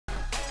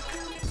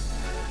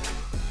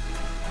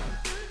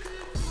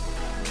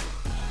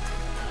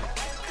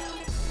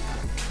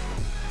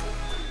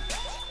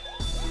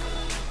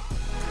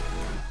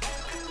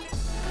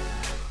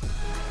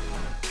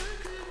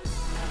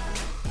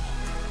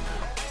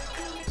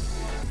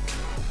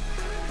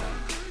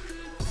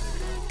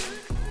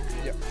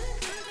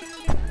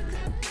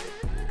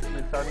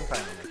start in 5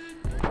 minutes.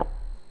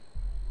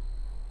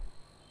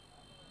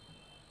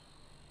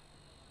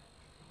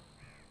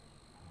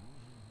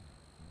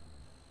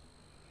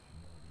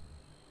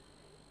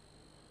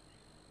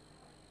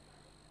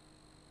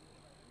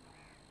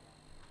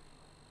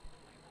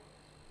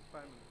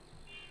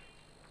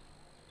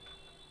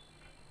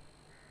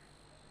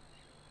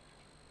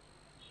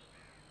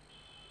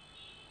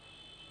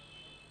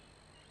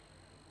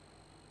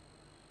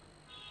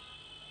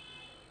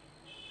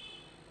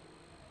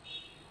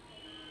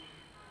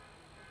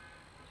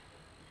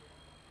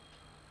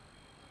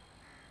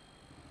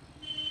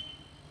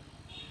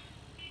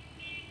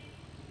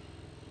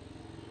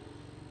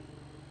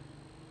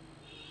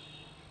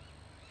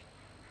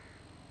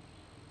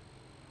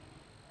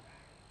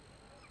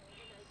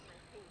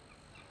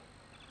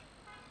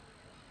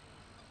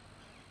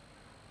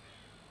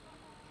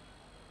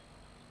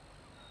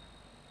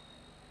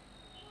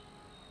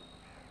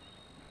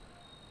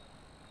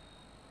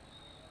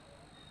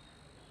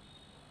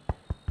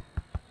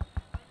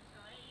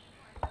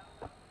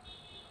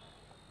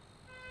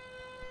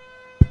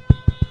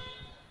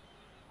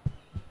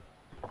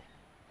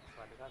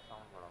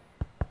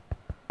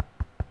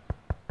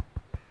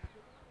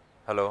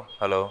 Hello,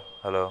 hello,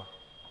 hello.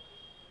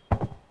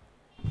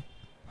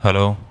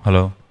 Hello,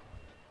 hello.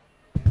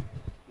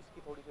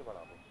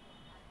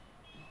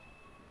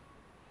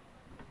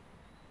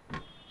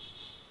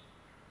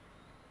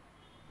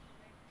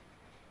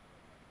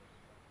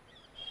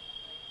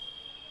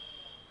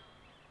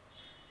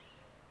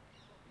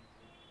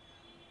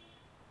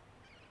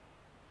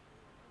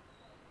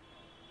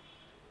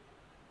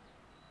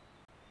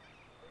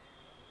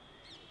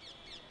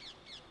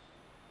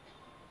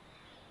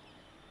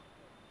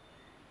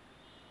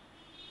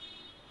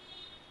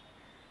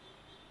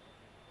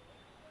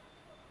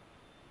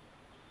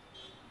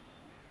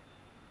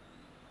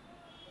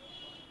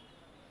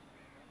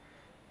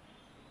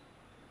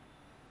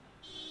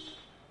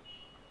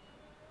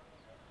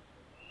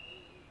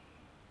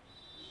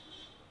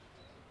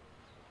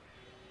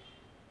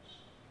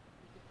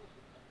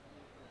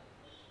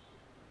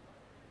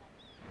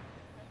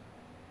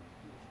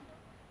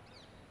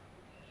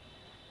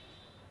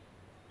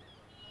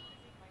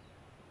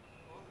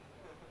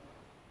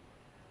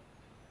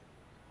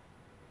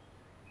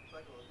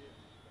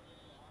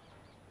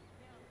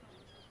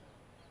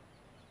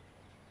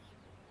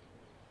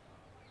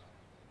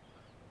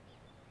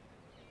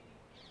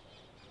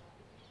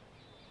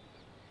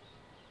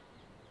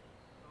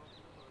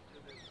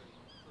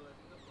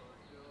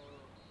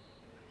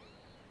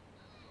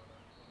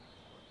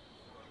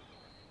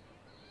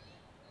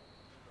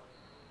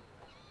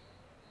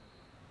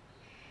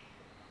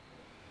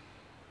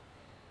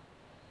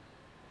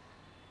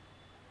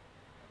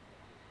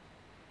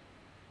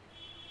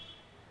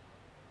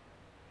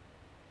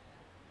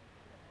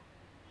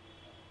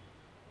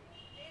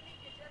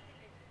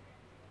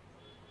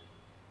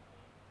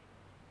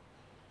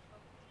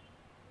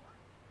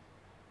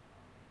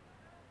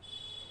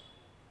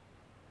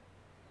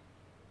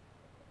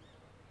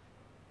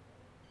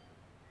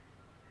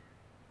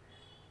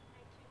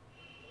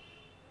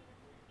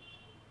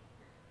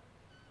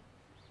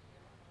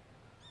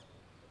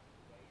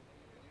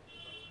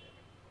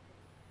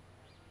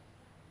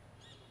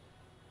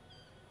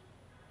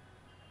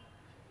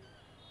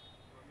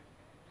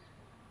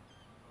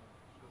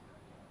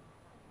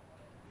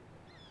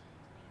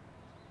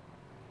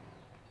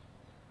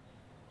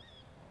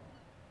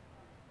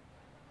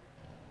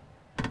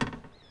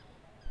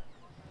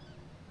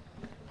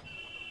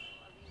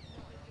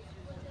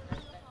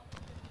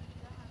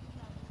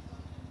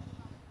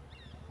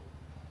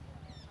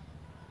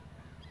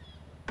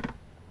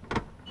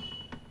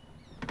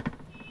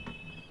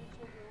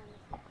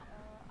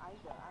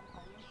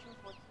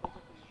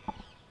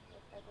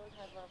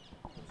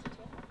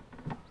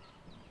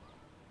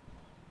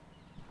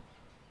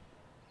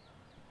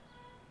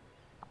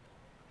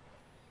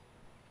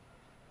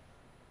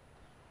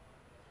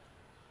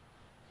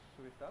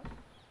 Should we start?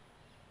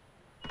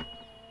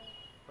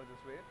 Or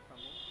just wait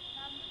some more?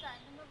 Ma'am, the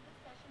timing of this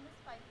session is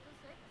 5 to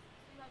 6,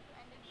 so you have to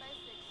end it by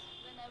 6.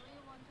 Whenever you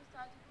want to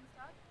start, you can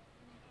start.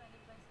 You need to end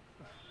it by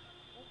 6.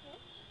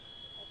 Okay.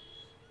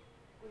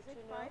 Is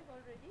it 5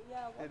 already?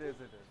 Yeah. It is.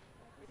 It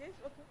is?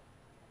 Okay.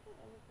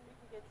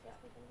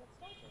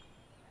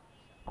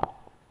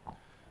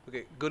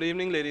 Okay, good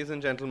evening, ladies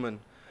and gentlemen.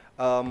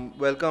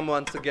 Welcome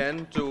once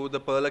again to the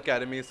Pearl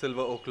Academy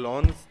Silver Oak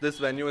Lawns. This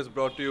venue is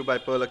brought to you by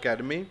Pearl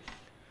Academy.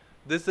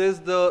 This is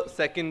the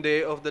second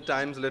day of the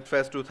Times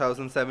Litfest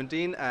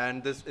 2017,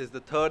 and this is the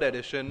third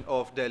edition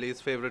of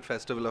Delhi's favorite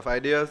festival of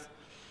ideas.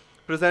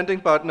 Presenting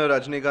partner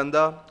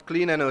Rajnigandha,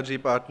 Clean Energy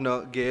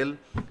partner GAIL,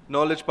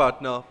 Knowledge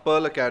partner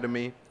Pearl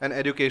Academy, and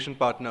Education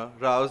partner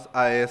Rao's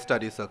IAS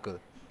Study Circle.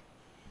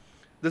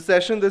 The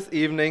session this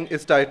evening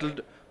is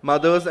titled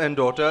Mothers and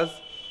Daughters,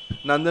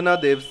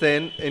 Nandana Dev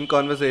Sen in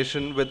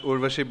conversation with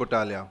Urvashi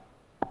Butalia.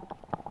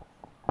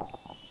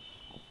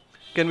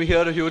 Can we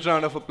hear a huge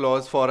round of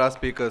applause for our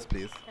speakers,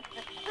 please?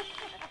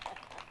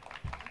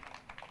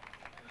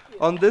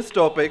 On this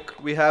topic,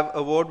 we have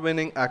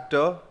award-winning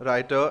actor,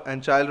 writer,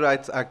 and child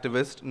rights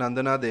activist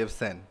Nandana Dev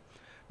Sen.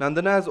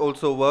 Nandana has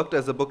also worked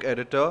as a book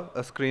editor,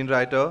 a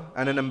screenwriter,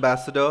 and an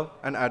ambassador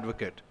and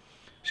advocate.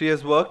 She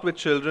has worked with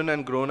children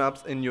and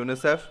grown-ups in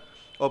UNICEF,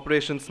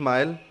 Operation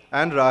Smile,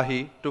 and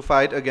Rahi to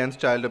fight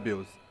against child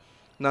abuse.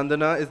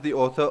 Nandana is the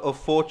author of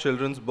 4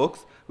 children's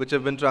books, which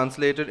have been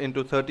translated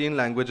into 13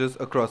 languages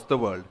across the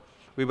world.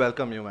 We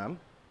welcome you, ma'am.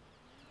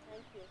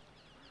 Thank you.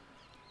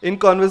 In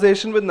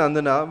conversation with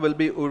Nandana will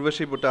be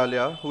Urvashi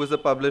Butalia, who is a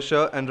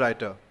publisher and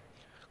writer.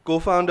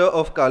 Co-founder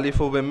of Kali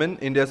for Women,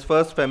 India's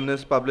first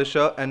feminist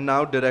publisher and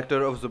now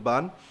director of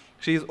Zuban,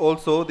 she is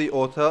also the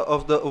author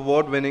of the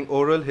award-winning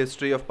oral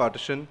history of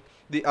partition,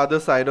 The Other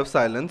Side of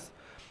Silence,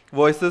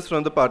 Voices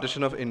from the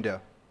Partition of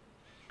India.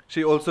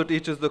 She also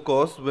teaches the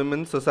course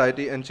Women,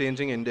 Society and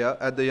Changing India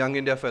at the Young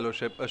India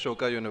Fellowship,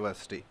 Ashoka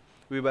University.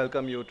 We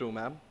welcome you too,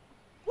 ma'am.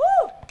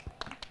 Woo!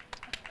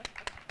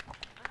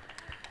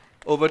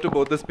 Over to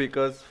both the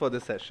speakers for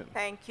this session.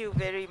 Thank you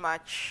very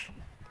much.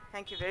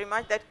 Thank you very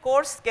much. That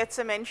course gets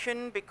a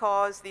mention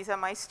because these are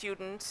my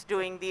students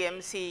doing the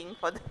emceeing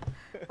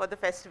for the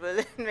festival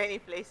in many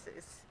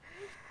places.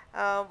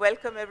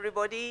 Welcome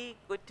everybody.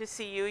 Good to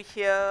see you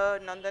here.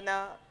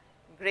 Nandana,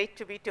 great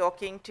to be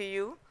talking to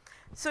you.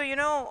 So, you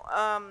know,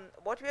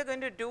 what we are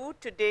going to do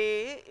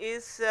today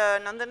is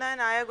Nandana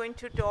and I are going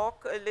to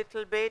talk a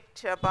little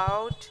bit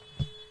about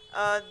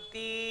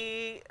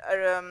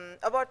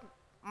about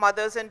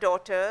mothers and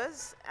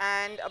daughters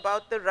and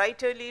about the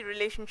writerly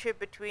relationship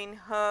between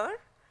her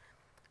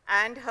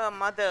and her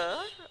mother,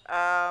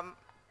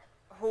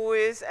 who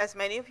is, as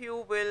many of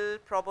you will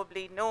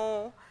probably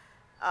know,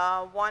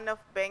 one of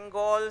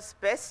Bengal's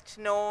best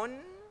known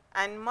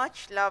and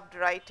much loved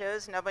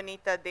writers,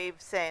 Nandana Dev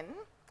Sen.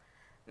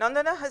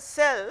 Nandana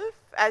herself,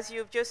 as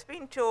you've just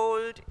been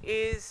told,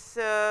 is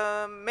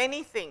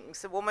many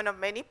things, a woman of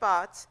many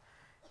parts.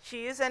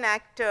 She is an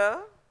actor.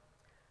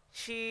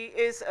 She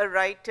is a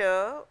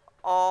writer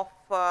of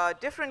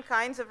different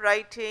kinds of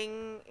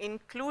writing,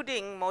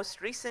 including most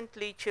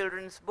recently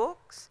children's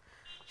books.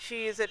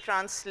 She is a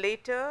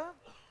translator.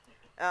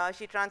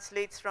 She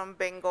translates from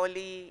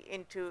Bengali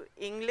into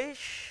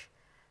English.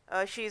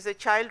 She is a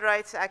child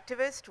rights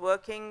activist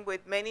working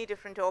with many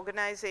different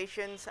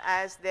organizations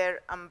as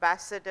their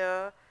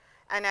ambassador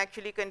and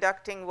actually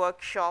conducting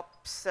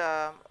workshops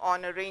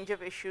on a range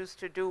of issues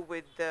to do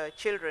with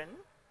children.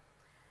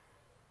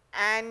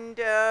 And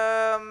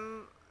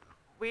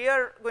we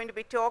are going to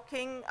be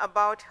talking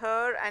about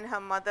her and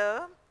her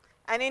mother,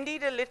 and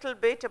indeed a little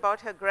bit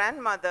about her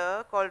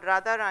grandmother called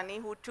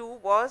Radharani, who too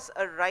was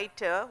a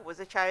writer, was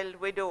a child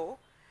widow,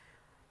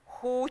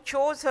 who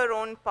chose her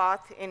own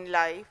path in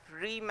life,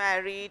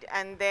 remarried,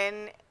 and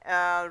then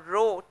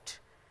wrote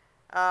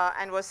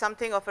and was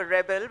something of a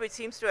rebel, which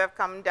seems to have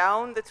come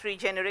down the 3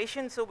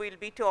 generations. So we'll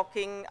be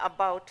talking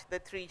about the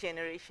 3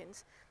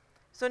 generations.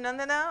 So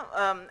Nandana,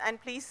 and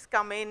please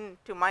come in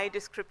to my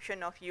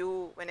description of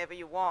you whenever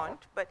you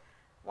want, but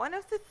one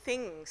of the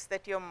things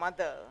that your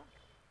mother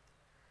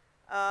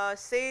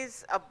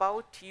says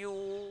about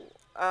you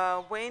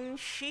when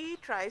she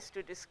tries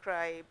to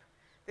describe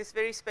this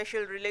very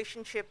special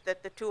relationship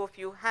that the 2 of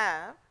you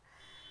have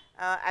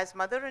as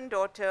mother and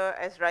daughter,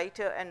 as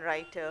writer and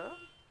writer,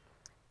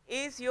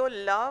 is your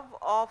love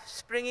of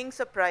springing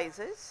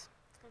surprises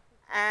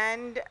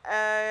and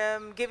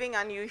giving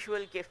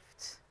unusual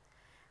gifts.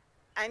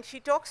 And she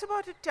talks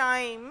about a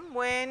time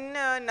when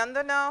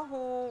Nandana,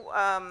 who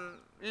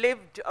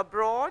lived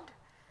abroad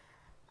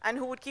and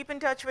who would keep in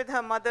touch with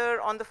her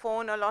mother on the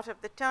phone a lot of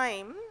the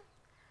time,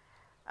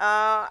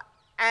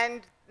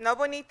 and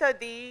Navonita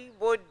Di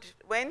would,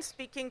 when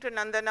speaking to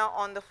Nandana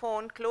on the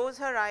phone, close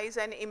her eyes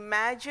and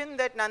imagine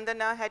that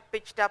Nandana had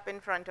pitched up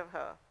in front of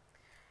her.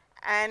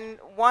 And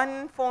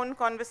one phone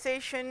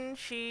conversation,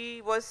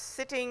 she was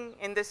sitting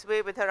in this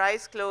way with her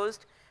eyes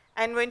closed,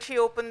 and when she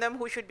opened them,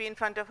 who should be in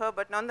front of her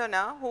but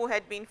Nandana, who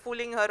had been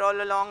fooling her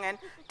all along and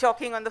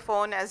talking on the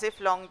phone as if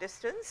long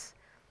distance.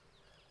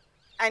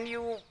 And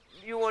you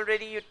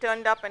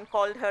turned up and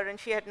called her, and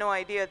she had no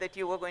idea that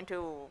you were going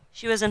to...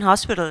 She was in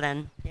hospital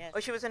then. Yes. Oh,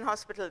 she was in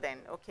hospital then,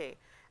 okay.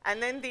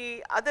 And then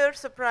the other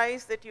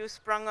surprise that you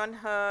sprung on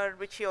her,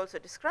 which she also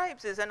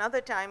describes, is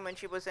another time when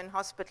she was in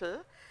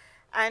hospital,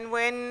 and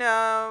when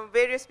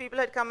various people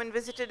had come and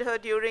visited her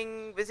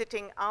during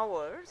visiting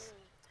hours,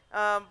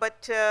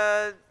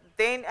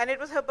 and it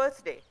was her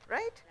birthday,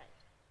 right?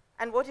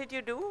 And what did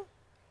you do?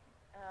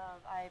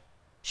 I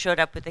showed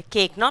up with a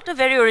cake. Not a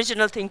very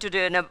original thing to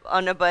do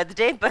on a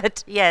birthday,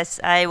 but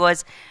yes, I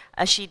was.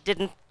 She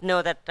didn't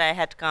know that I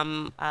had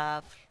come,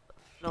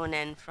 flown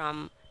in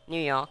from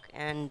New York,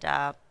 and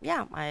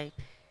yeah, I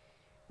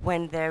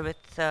went there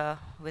with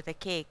a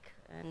cake,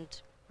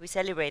 and we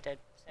celebrated.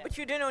 But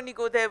you didn't only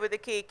go there with a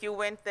cake. You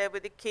went there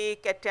with a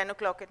cake at 10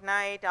 o'clock at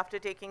night after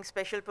taking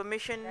special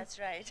permission. That's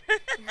right.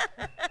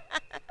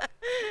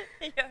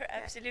 You're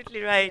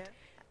absolutely right.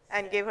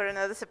 and gave her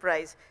another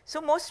surprise.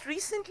 So most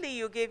recently,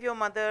 you gave your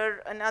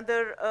mother another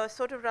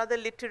sort of rather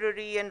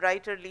literary and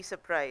writerly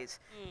surprise.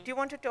 Do you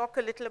want to talk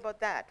a little about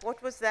that?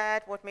 What was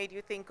that? What made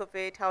you think of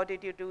it? How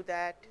did you do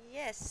that?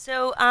 Yes. So,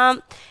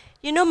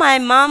 you know, my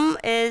mom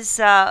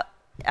is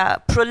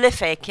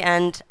prolific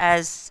and,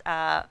 as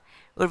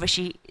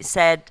Urvashi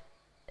said,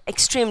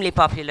 extremely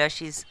popular.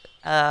 She's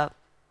a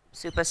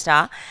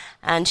superstar,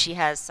 and she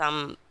has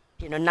some,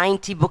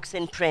 90 books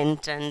in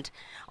print and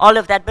all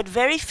of that, but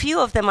very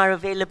few of them are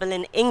available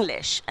in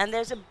English. And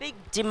there's a big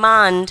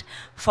demand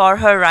for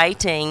her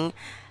writing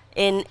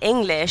in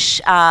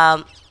English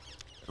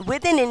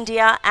within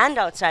India and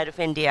outside of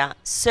India.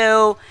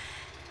 So,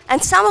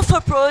 and some of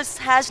her prose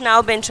has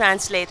now been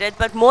translated,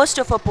 but most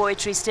of her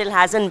poetry still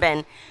hasn't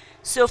been.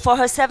 So for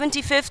her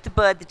 75th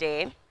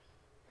birthday,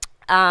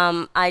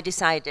 I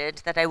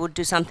decided that I would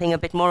do something a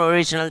bit more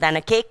original than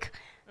a cake.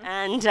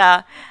 And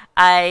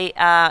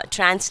I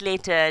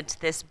translated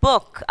this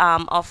book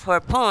of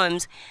her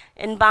poems.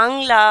 In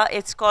Bangla,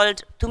 it's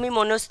called Tumi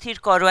Monosthir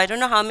Koro. I don't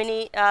know how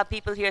many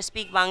people here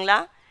speak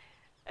Bangla.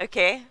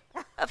 Okay,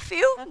 a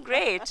few,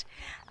 great.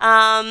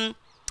 So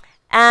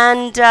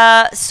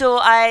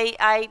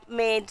I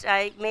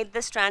made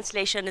this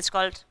translation. It's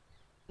called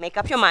Make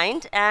Up Your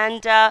Mind,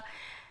 and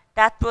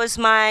that was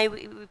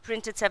we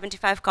printed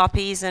 75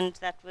 copies, and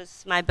that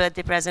was my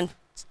birthday present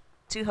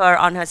to her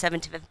on her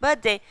 75th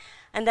birthday.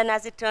 And then,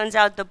 as it turns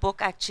out, the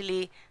book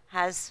actually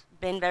has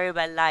been very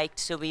well liked.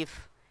 So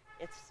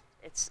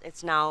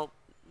it's now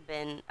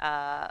been.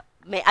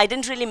 I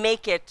didn't really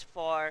make it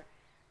for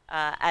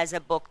as a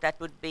book that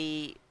would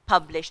be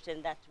published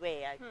in that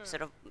way. I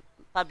sort of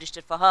published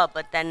it for her,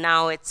 but then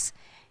now it's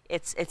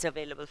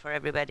available for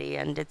everybody,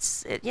 and it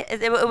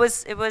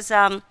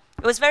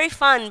was very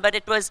fun. But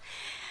it was,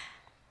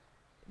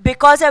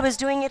 because I was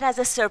doing it as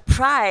a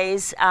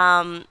surprise,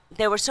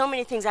 there were so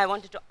many things I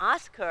wanted to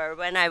ask her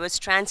when I was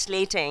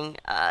translating,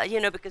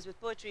 because with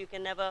poetry you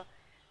can never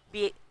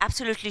be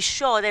absolutely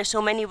sure. There's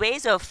so many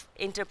ways of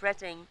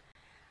interpreting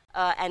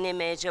an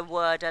image, a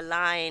word, a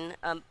line,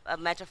 a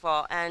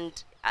metaphor,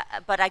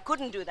 but I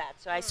couldn't do that.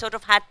 So I sort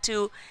of had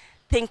to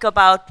think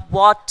about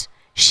what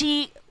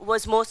she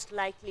was most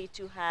likely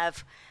to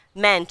have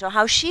meant, or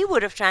how she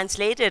would have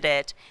translated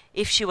it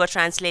if she were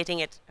translating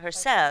it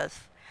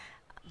herself.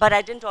 But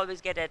I didn't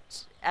always get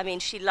it. I mean,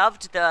 she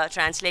loved the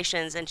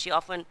translations, and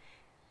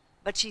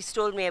but she's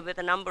told me with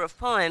a number of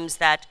poems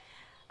that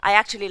I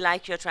actually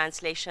like your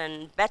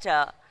translation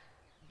better,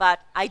 but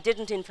I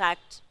didn't, in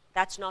fact,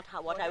 that's not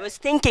what I was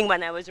thinking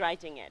when I was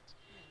writing it.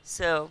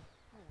 So.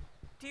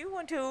 Do you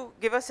want to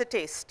give us a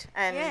taste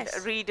and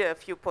read a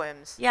few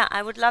poems? Yeah,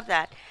 I would love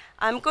that.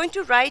 I'm going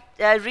to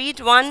read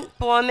one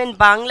poem in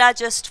Bangla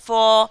just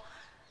for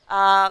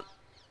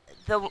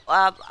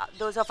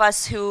those of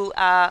us who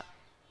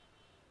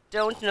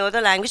don't know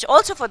the language,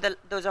 also for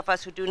those of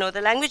us who do know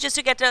the language, just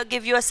to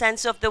give you a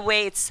sense of the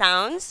way it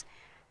sounds.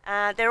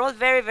 They're all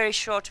very, very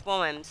short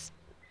poems.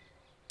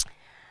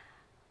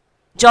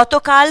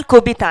 যতকাল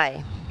কবিতায়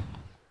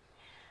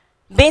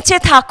বেঁচে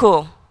থাকো,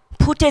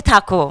 ফুটে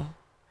থাকো,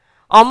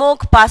 অমোঘ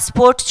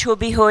passport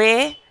ছবি হয়ে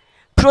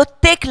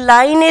প্রত্যেক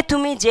লাইনে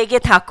তুমি জেগে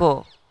থাকো,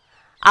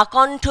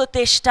 আকণ্ঠ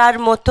তেষ্টার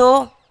মতো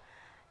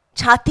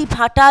ছাতি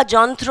ফাটা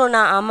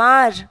যন্ত্রণা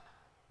আমার,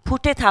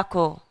 ফুটে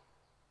থাকো,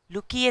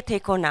 লুকিয়ে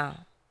থেকো না,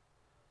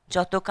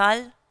 যতকাল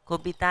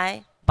কবিতায়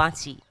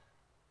বাঁচি.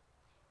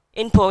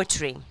 In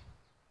poetry,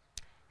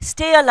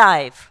 stay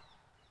alive,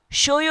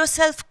 show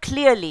yourself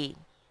clearly,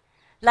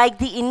 like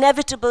the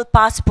inevitable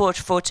passport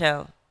photo.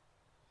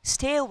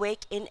 Stay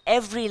awake in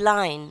every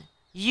line,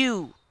 you,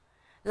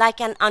 like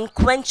an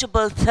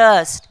unquenchable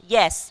thirst,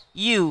 yes,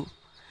 you,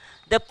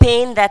 the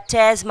pain that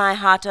tears my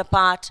heart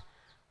apart.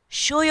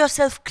 Show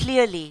yourself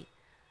clearly,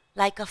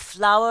 like a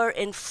flower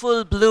in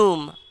full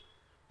bloom.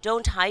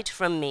 Don't hide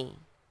from me,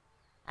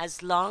 as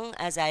long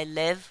as I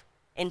live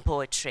in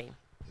poetry.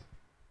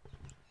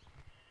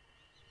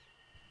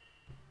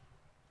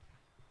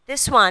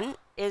 This one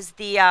is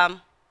the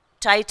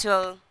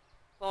title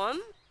poem,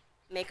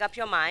 Make Up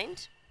Your Mind.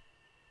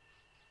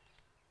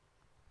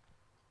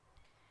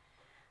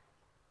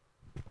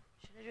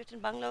 Should I do it in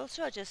Bangla also,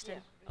 or just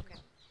in? Okay.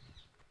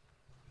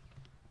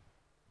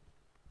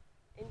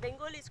 In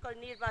Bengali, it's called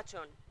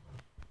Nirbachon.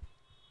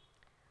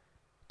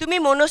 তুমি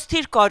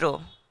মনস্থির করো,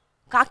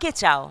 কাকে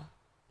চাও,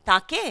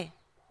 তাকে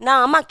না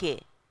আমাকে?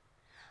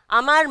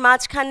 আমার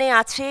মাঝখানে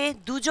আছে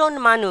দুজন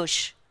মানুষ,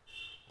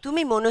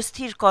 তুমি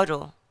মনস্থির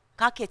করো,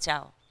 কাকে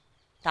চাও,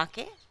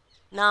 তাকে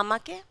না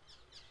আমাকে?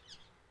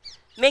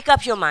 Make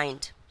up your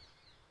mind.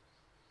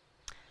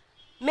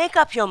 Make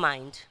up your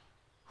mind.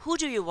 Who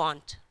do you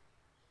want?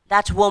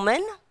 That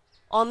woman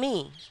or me?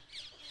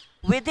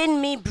 Within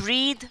me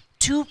breathe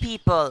two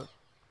people.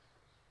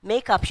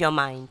 Make up your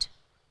mind.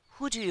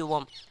 Who do you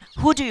want?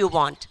 Who do you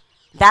want?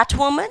 That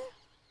woman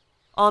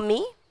or me?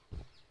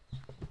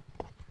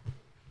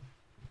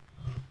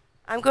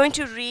 I'm going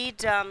to read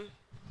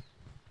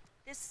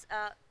this.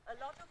 A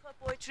lot of her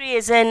poetry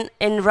is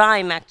in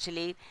rhyme,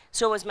 actually.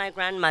 So was my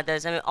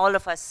grandmother's. I mean, all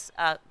of us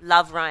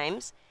love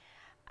rhymes.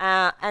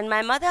 And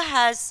my mother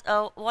has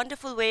a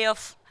wonderful way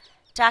of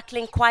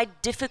tackling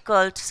quite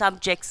difficult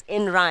subjects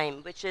in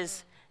rhyme, which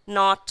is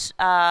not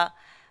a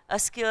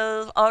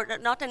skill or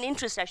not an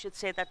interest, I should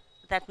say,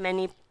 that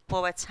many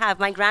poets have.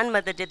 My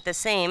grandmother did the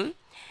same.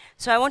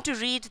 So I want to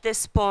read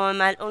this poem.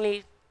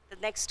 The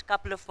next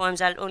couple of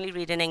poems I'll only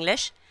read in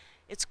English.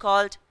 It's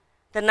called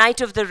The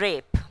Night of the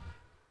Rape.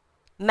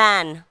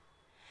 Man.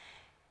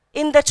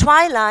 In the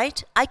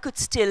twilight, I could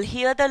still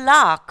hear the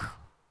lark.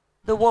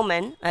 The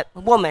woman.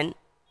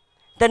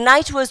 The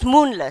night was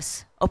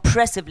moonless,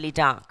 oppressively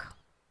dark.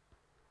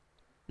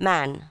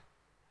 Man.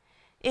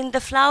 In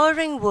the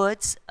flowering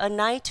woods, a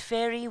night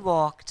fairy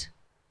walked.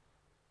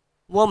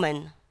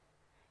 Woman.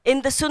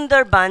 In the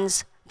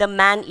Sundarbans, the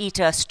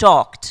man-eater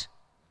stalked.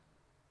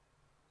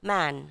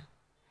 Man.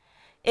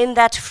 In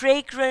that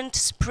fragrant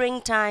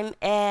springtime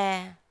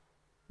air,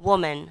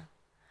 woman.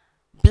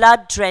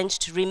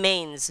 Blood-drenched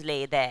remains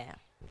lay there.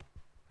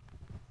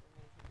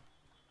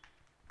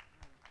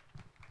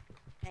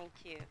 Thank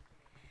you.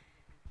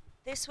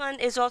 This one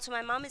is also,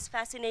 my mom is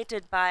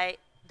fascinated by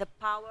the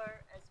power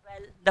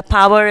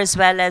as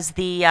well as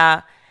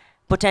the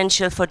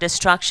potential for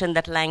destruction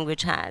that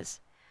language has.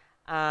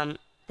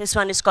 This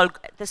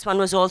one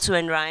was also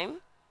in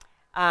rhyme.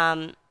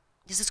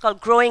 This is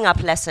called Growing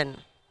Up Lesson.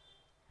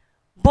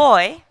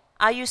 Boy,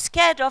 are you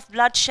scared of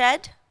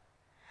bloodshed?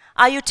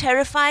 Are you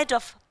terrified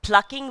of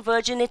plucking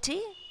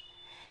virginity?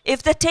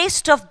 If the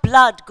taste of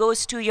blood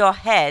goes to your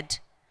head,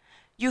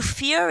 you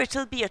fear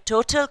it'll be a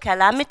total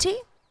calamity?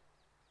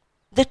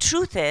 The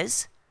truth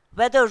is,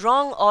 whether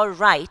wrong or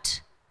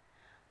right,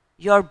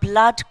 your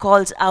blood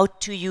calls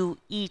out to you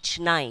each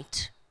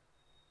night.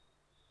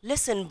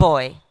 Listen,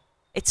 boy,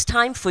 it's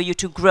time for you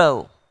to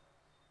grow.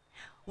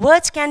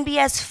 Words can be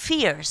as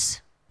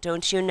fierce,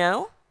 don't you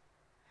know?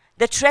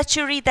 The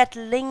treachery that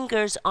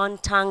lingers on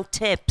tongue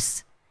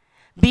tips,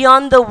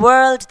 beyond the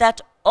world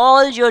that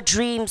all your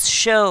dreams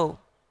show.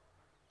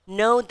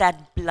 Know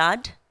that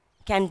blood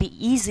can be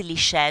easily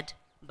shed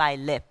by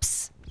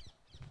lips.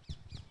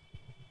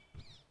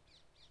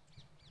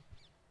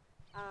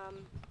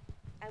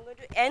 I'm going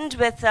to end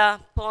with a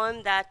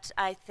poem that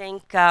I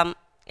think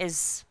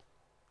is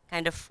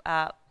kind of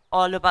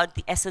all about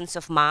the essence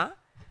of Ma.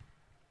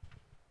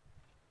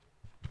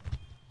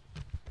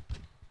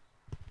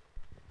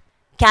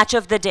 Catch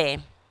of the day.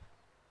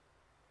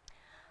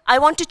 I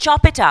want to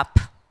chop it up,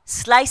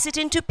 slice it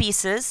into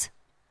pieces,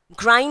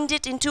 grind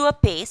it into a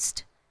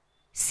paste,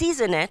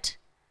 season it,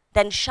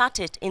 then shut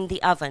it in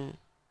the oven.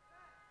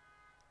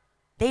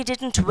 They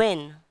didn't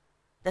win.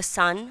 The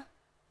sun,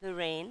 the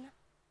rain,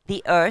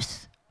 the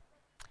earth.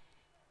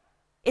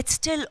 It's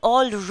still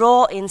all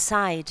raw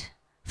inside,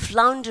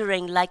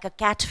 floundering like a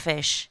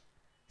catfish,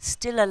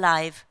 still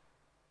alive,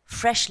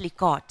 freshly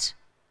caught.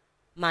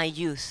 My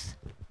youth.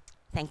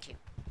 Thank you.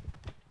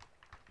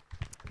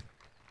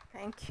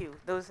 Thank you.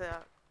 Those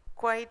are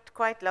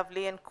quite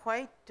lovely and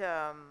quite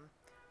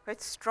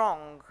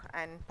strong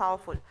and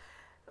powerful.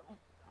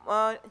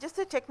 Just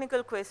a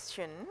technical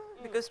question,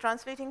 because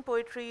translating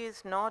poetry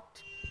is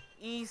not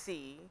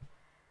easy.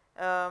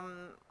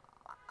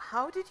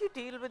 How did you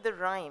deal with the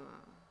rhyme?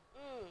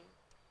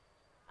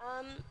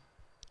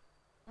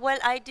 Well,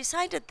 I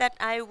decided that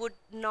I would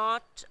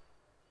not,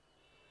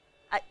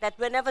 that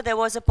whenever there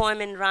was a poem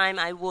in rhyme,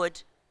 I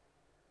would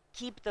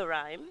keep the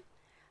rhyme,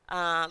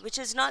 which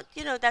is not,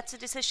 that's a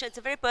decision, it's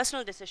a very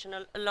personal decision.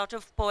 A lot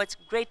of poets,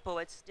 great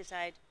poets,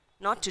 decide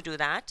not to do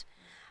that.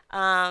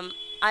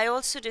 I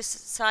also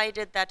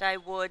decided that I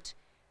would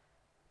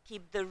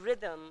keep the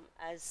rhythm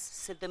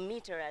the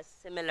meter as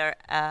similar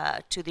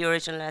to the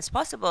original as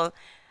possible,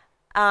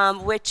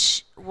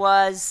 which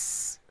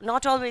was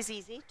not always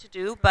easy to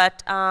do,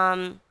 but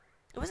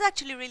it was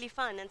actually really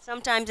fun. And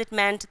sometimes it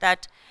meant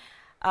that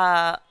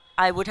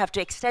I would have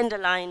to extend a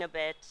line a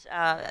bit.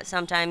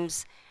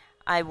 Sometimes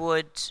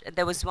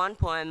there was one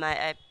poem,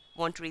 I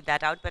won't read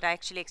that out, but I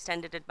actually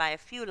extended it by a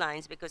few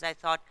lines because I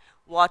thought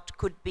what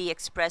could be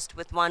expressed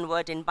with one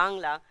word in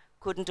Bangla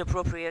couldn't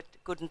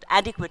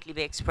adequately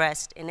be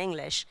expressed in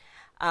English.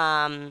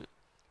 But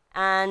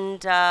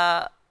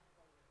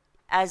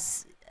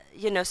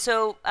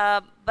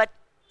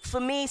for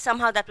me,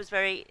 somehow that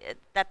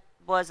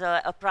was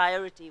a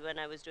priority when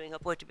I was doing her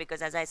poetry,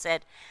 because as I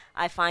said,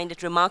 I find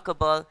it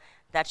remarkable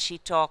that she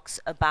talks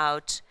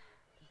about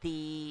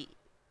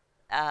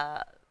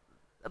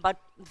about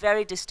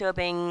very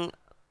disturbing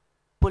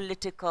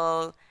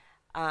political,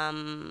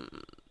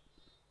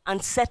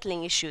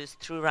 unsettling issues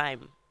through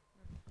rhyme.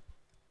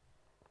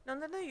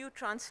 Nandana, you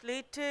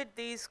translated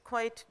these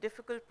quite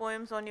difficult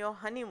poems on your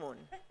honeymoon.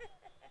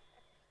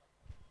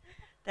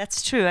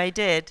 That's true, I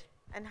did.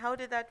 And how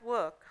did that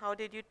work? How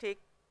did you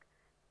take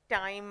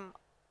time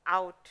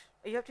out?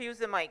 You have to use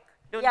the mic.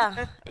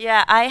 Yeah,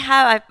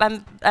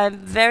 I'm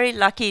very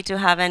lucky to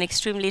have an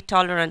extremely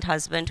tolerant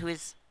husband who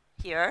is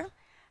here.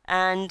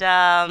 And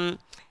John,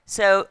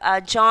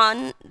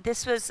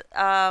 this was,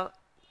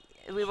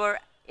 we were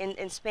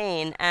in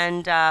Spain,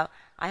 and I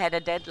had a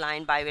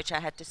deadline by which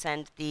I had to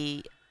send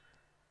the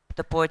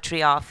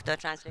poetry off, the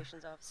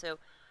translations off. So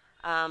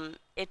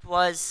It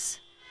was,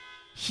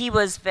 he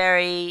was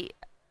very,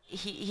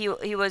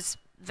 he was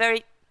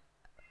very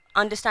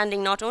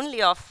understanding not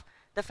only of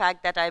the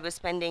fact that I was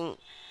spending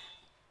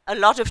a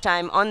lot of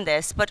time on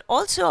this, but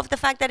also of the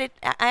fact that I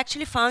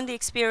actually found the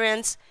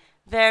experience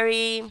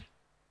very,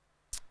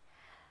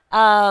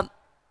 uh,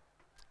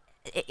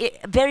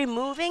 very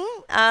moving,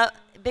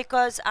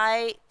 because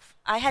I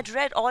had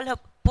read all her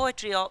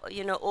poetry,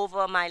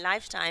 over my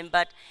lifetime,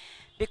 but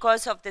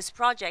because of this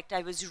project,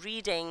 I was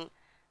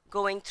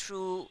going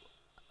through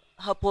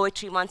her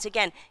poetry once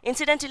again.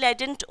 Incidentally,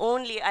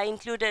 I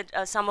included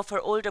some of her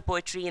older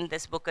poetry in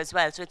this book as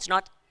well, so it's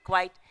not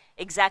quite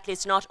exactly,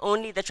 it's not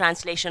only the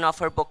translation of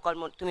her book called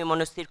Tumi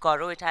Monostir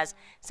Koro, it has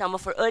some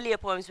of her earlier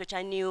poems which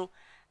I knew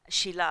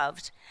she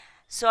loved.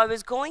 So I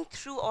was going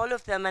through all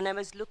of them and I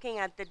was looking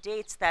at the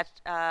dates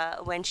that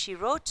when she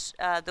wrote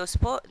those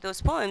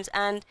poems,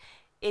 and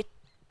it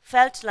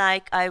felt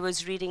like I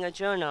was reading a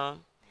journal.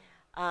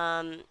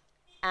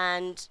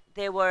 And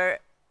there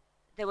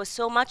was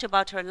so much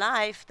about her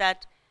life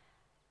that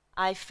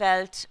I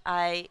felt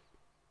I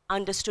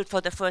understood for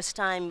the first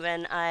time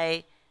when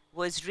I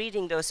was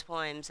reading those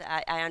poems.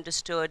 I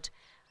understood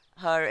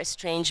her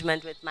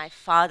estrangement with my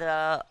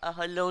father,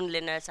 her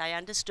loneliness. I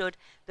understood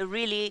the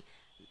really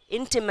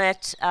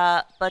intimate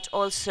but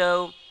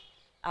also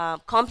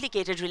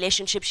complicated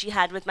relationship she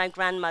had with my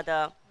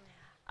grandmother.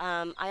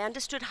 I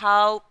understood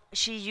how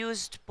she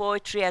used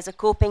poetry as a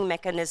coping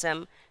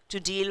mechanism to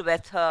deal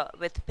with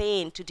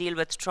pain, to deal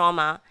with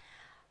trauma,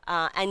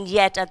 and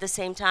yet at the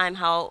same time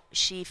how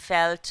she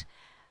felt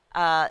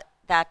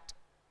that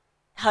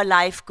her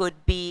life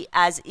could be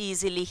as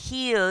easily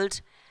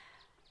healed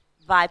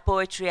by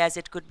poetry as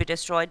it could be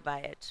destroyed by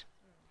it.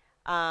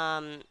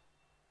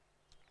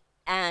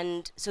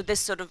 And so this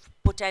sort of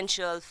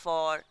potential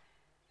for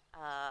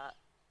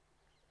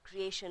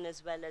creation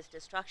as well as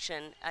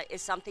destruction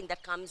is something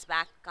that comes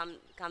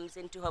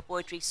into her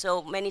poetry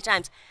so many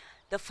times.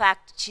 The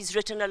fact she's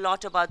written a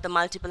lot about the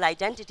multiple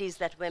identities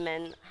that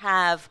women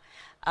have,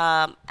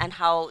 and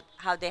how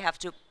they have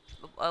to,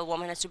 a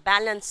woman has to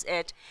balance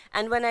it.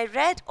 And when I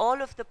read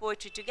all of the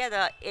poetry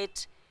together,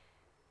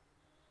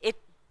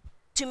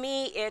 to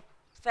me, it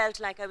felt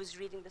like I was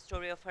reading the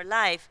story of her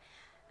life.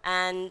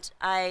 And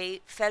I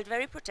felt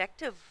very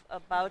protective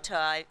about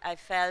her. I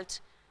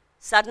felt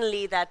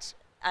suddenly that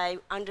I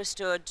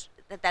understood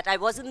that I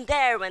wasn't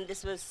there when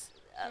this was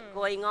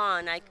going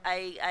on.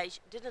 I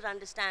didn't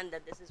understand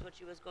that this is what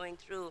she was going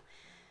through.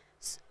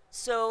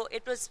 So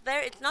it's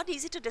not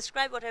easy to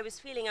describe what I was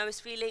feeling. I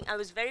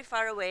was very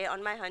far away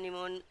on my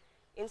honeymoon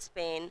in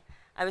Spain.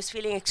 I was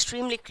feeling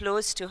extremely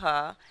close to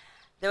her.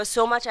 There was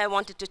so much I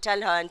wanted to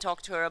tell her and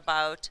talk to her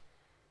about,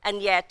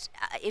 and yet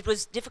it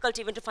was difficult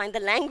even to find the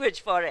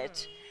language for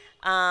it.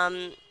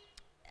 And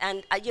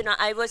then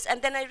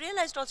I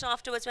realized also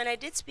afterwards when I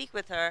did speak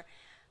with her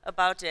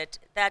about it,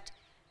 that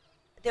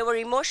there were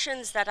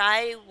emotions that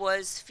I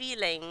was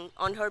feeling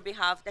on her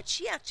behalf that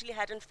she actually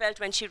hadn't felt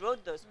when she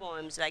wrote those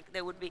poems. Like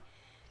there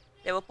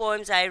were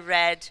poems I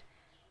read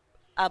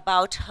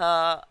about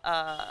her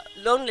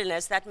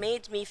loneliness that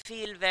made me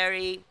feel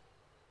very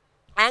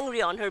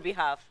angry on her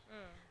behalf.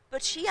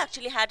 But she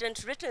actually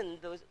hadn't written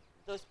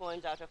those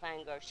poems out of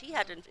anger. She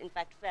hadn't, in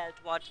fact, felt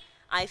what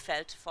I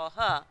felt for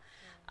her.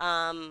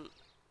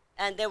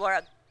 And there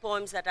were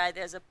poems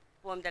there's a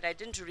poem that I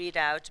didn't read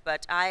out,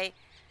 but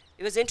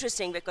it was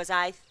interesting because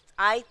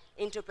I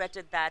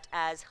interpreted that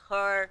as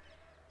her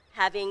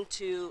having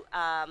to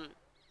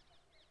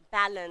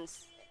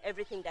balance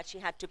everything that she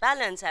had to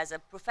balance as a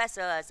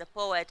professor, as a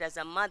poet, as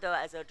a mother,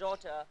 as a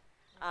daughter.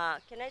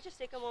 Can I just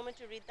take a moment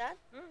to read that?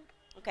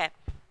 Okay.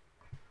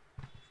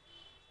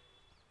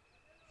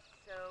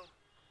 So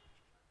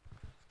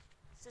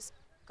this is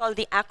called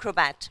The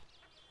Acrobat.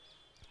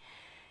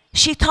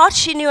 She thought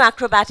she knew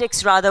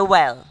acrobatics rather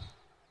well,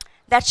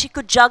 that she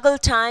could juggle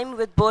time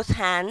with both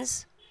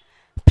hands,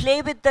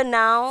 play with the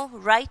now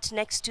right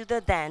next to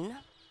the then.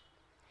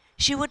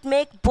 She would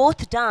make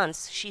both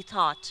dance, she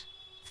thought,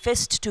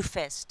 fist to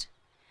fist,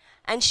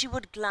 and she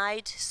would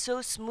glide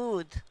so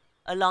smooth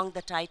along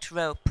the tight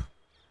rope.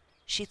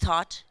 She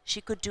thought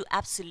she could do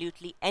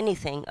absolutely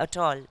anything at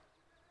all.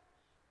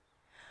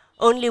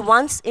 Only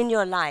once in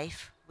your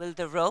life will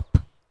the rope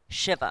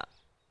shiver.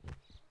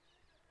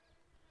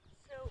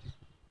 So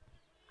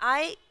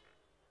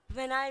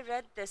when I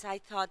read this, I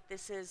thought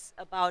this is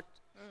about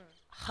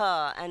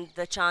her and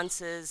the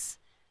chances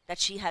that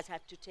she has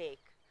had to take.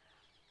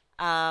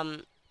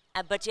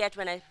 But yet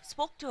when I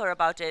spoke to her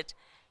about it,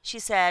 she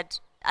said,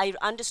 I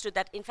understood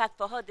that in fact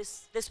for her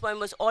this poem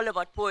was all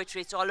about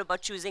poetry. It's all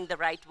about choosing the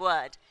right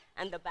word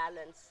and the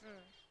balance.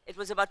 It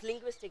was about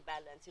linguistic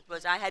balance.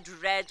 I had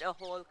read a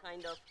whole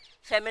kind of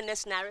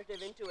feminist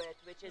narrative into it,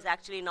 which is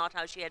actually not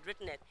how she had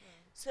written it.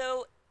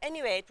 So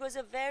anyway, it was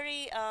a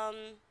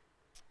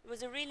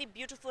really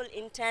beautiful,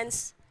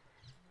 intense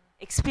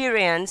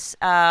experience,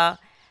 and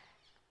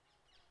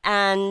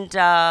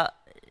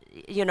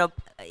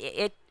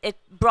it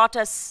brought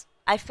us.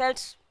 I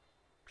felt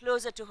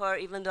closer to her,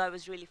 even though I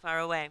was really far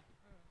away.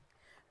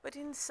 But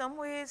in some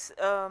ways,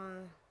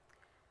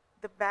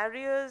 the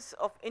barriers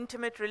of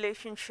intimate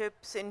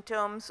relationships in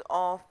terms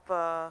of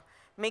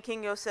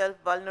making yourself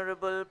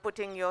vulnerable,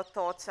 putting your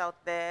thoughts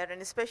out there,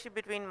 and especially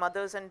between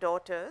mothers and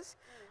daughters,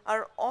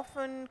 are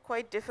often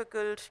quite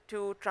difficult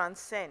to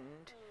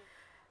transcend.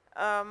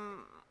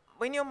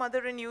 When your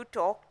mother and you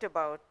talked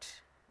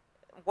about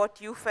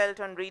what you felt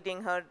on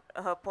reading her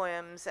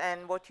poems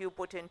and what you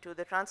put into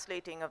the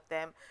translating of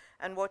them,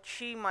 and what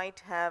she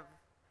might have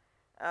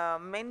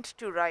meant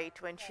to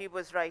write when she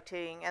was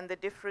writing, and the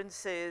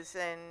differences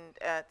and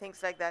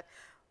things like that.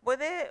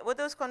 Were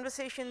those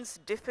conversations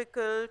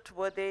difficult?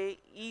 Were they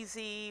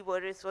easy?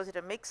 Was it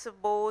a mix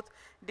of both?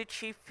 Did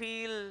she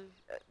feel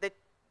that,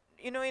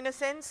 you know, in a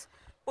sense,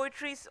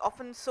 poetry is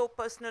often so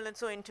personal and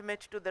so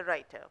intimate to the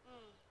writer.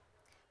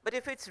 But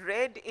if it's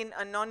read in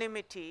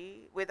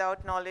anonymity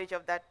without knowledge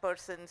of that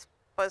person's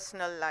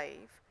personal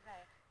life,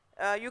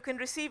 you can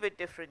receive it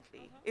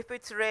differently. If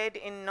it's read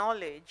in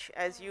knowledge,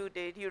 as you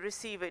did, you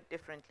receive it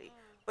differently.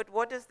 But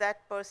what does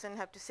that person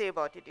have to say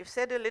about it? You've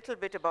said a little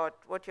bit about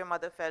what your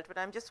mother felt, but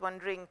I'm just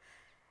wondering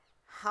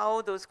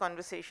how those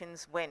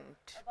conversations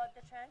went. About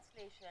the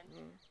translation,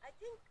 I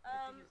think.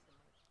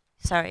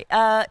 Sorry,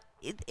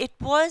 it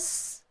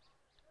was.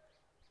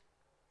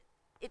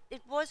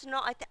 It was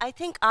not. I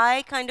think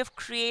I kind of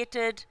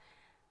created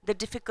the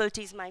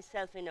difficulties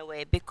myself in a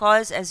way,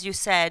 because, as you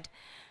said,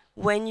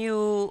 when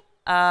you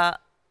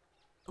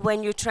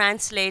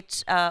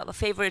translate a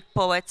favorite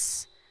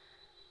poet's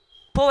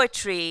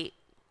poetry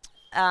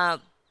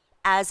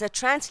as a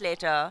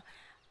translator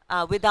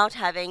without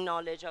having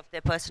knowledge of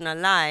their personal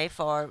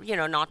life, or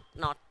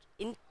not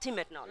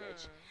intimate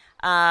knowledge,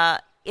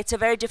 it's a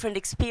very different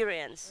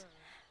experience.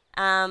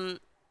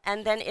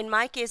 And then in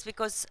my case,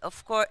 because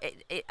of course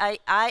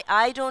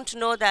I don't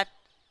know that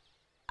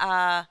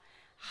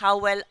how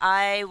well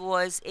I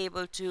was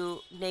able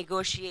to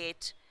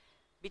negotiate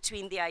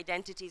between the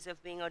identities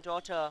of being a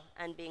daughter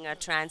and being a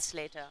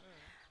translator,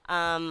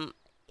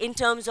 in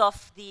terms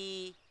of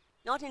the,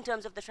 not in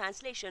terms of the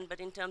translation, but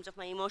in terms of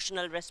my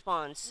emotional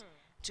response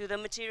to the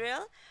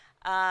material.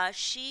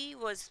 She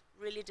was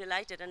really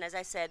delighted, and as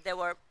I said, there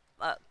were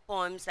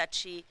poems that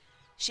she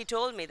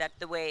told me that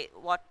the way,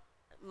 what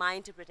my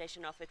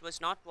interpretation of it was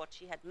not what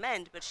she had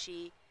meant, but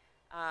she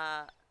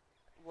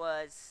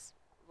was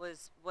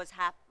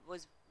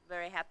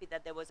very happy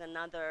that there was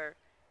another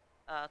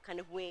kind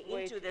of way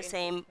into the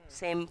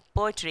same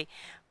poetry.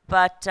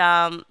 But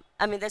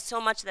I mean, there's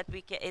so much that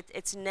we can.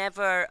 It's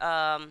never.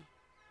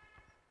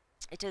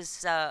 It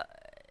is.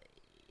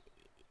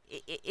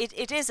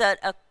 It is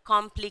a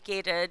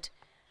complicated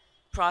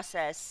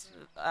process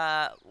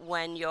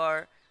when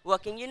you're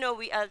working. You know,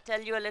 I'll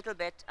tell you a little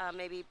bit.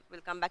 Maybe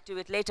we'll come back to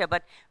it later.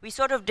 But we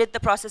sort of did the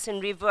process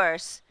in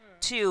reverse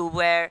too,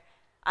 where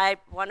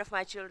one of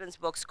my children's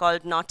books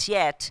called Not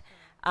Yet.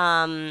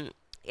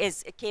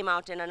 It came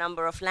out in a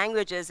number of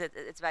languages.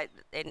 It's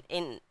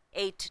in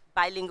 8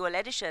 bilingual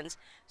editions.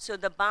 So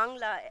the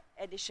Bangla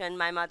edition,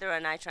 my mother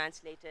and I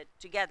translated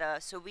together.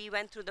 So we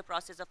went through the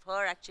process of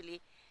her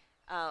actually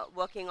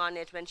working on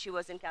it when she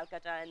was in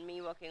Calcutta, and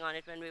me working on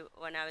it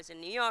when I was in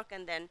New York,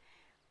 and then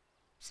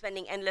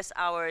spending endless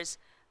hours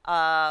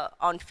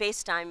on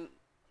FaceTime,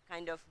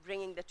 kind of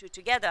bringing the two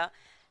together.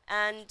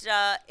 And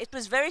it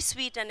was very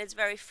sweet and it's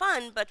very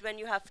fun, but when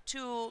you have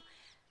two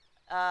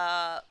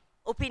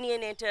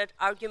opinionated,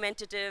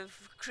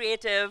 argumentative,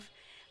 creative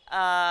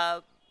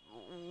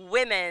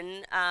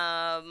women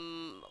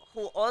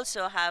who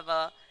also have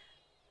a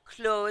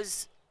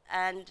close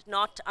and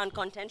not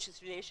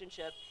uncontentious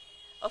relationship,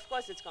 of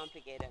course it's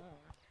complicated.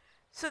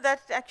 So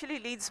that actually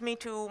leads me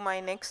to my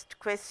next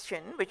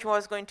question, which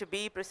was going to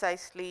be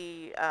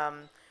precisely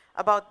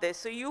about this.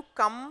 So you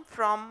come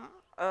from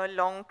a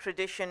long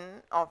tradition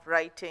of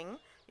writing.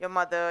 Your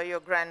mother, your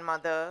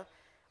grandmother,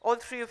 all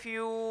three of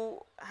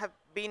you have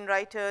been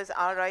writers,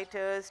 are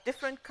writers,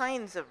 different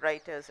kinds of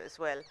writers as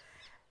well.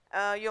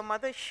 Your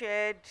mother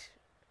shared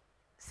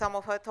some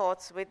of her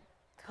thoughts with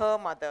her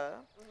mother,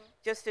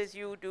 just as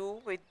you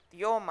do with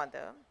your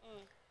mother.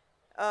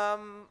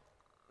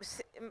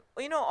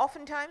 You know,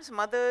 oftentimes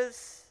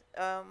mothers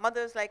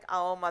like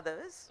our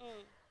mothers,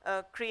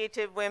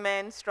 creative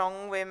women,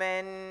 strong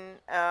women,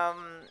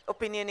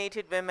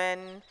 opinionated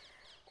women,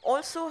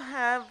 also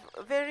have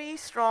very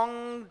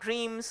strong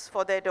dreams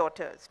for their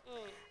daughters.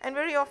 And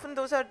very often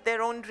those are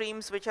their own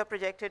dreams which are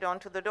projected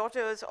onto the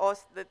daughters, or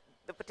the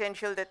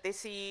potential that they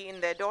see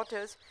in their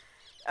daughters.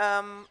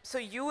 So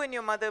you and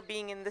your mother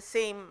being in the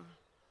same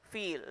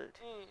field,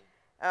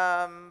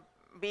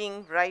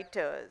 being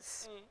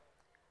writers,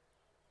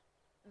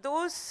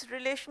 those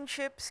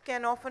relationships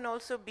can often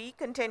also be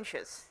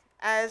contentious.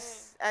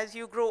 As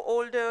you grow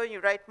older, you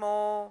write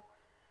more,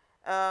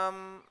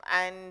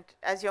 and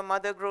as your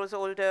mother grows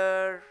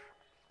older,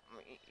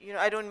 you know,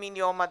 I don't mean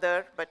your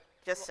mother, but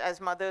just as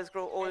mothers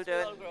grow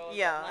older,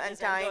 yeah, and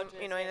time,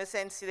 you know, in a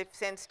sense, they've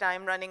sensed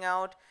time running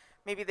out.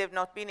 Maybe they've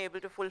not been able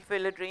to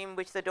fulfill a dream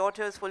which the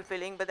daughter is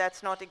fulfilling, but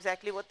that's not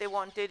exactly what they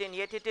wanted, and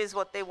yet it is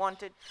what they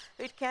wanted.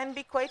 It can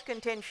be quite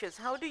contentious.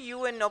 How do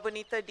you and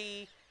Nobonita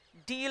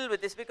deal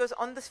with this? Because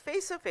on the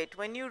face of it,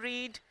 when you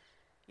read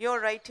your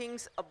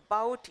writings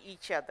about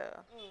each other.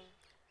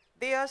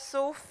 They are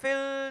so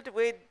filled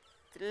with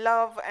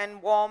love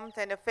and warmth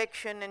and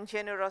affection and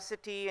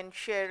generosity and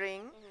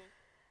sharing.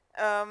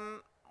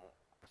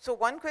 So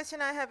one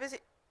question I have is,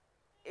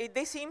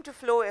 they seem to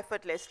flow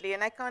effortlessly,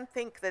 and I can't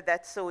think that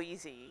that's so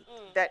easy,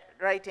 that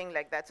writing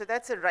like that. So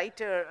that's a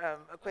writer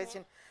a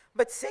question.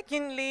 But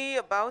secondly,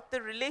 about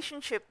the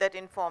relationship that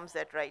informs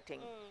that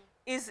writing.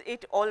 Is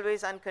it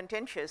always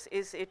uncontentious?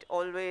 Is it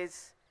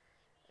always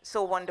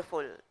so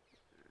wonderful?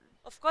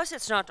 Of course,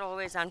 it's not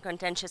always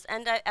uncontentious,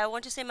 and I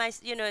want to say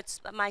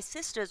it's my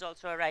sister's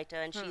also a writer,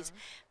 and she's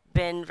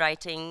been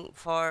writing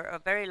for a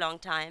very long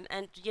time.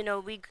 And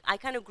I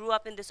kind of grew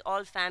up in this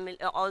all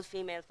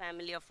female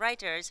family of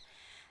writers,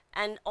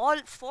 and all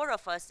four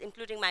of us,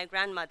 including my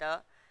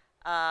grandmother,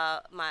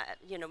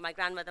 my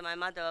grandmother, my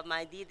mother,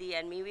 my didi,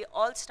 and me, we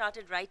all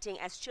started writing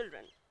as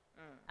children.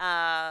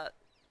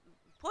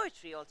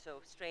 Poetry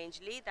also,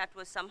 strangely, that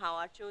was somehow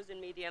our chosen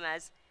medium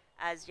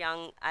as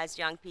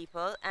young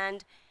people,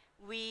 and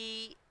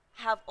we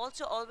have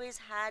also always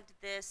had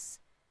this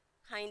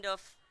kind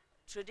of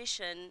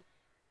tradition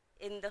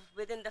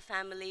within the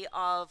family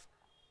of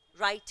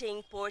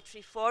writing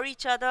poetry for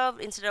each other.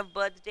 Instead of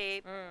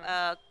birthday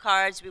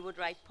cards, we would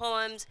write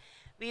poems.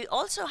 We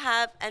also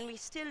have, and we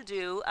still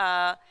do,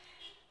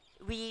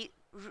 we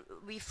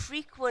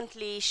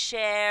frequently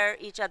share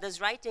each other's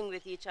writing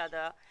with each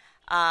other.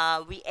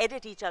 We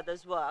edit each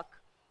other's work.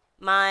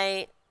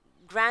 My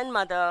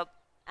grandmother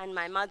and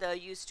my mother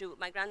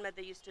my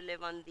grandmother used to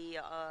live on the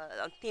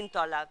on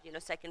Tintola,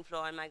 second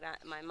floor, and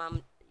my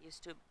mom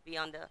used to be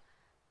on the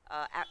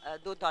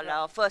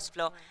Dotola, or first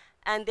floor,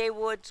 and they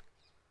would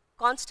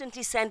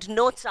constantly send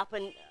notes up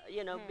and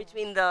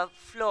between the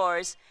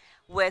floors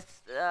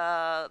with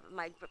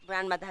my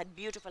grandmother had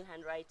beautiful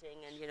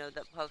handwriting and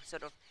her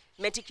sort of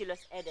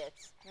meticulous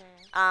edits,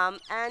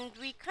 and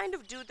we kind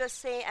of do the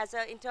same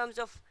in terms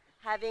of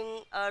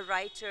having a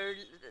writer,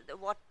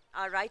 what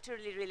our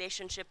writerly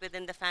relationship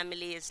within the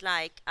family is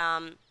like.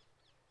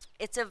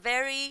 It's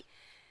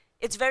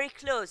very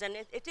close, and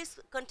it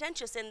is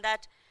contentious in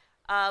that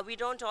we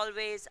don't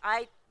always,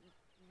 I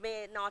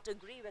may not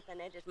agree with an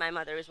edit my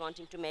mother is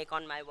wanting to make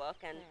on my work,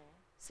 and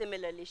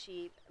similarly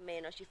she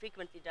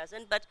frequently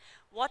doesn't. But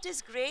what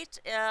is great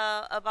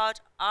about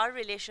our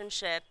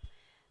relationship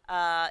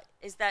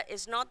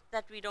is not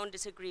that we don't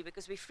disagree,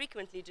 because we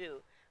frequently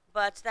do,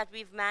 but that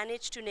we've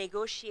managed to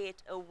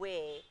negotiate a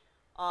way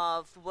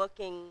of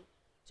working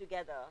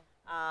together,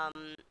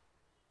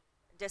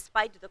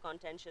 despite the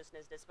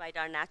contentiousness, despite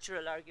our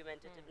natural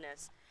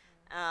argumentativeness.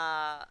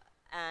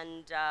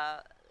 And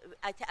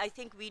I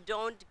think we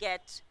don't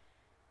get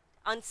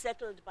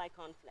unsettled by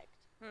conflict.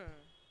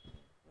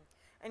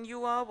 And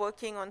you are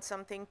working on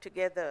something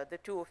together, the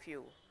two of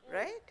you,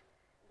 right?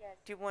 Yes.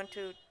 Do you want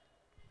to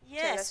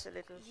tell us a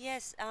little?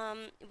 Yes,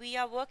 we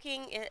are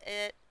working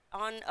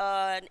on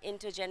an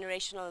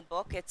intergenerational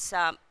book. It's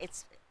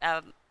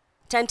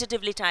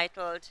tentatively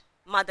titled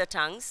Mother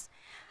Tongues.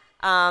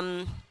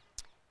 And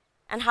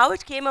how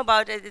it came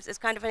about is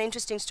kind of an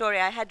interesting story.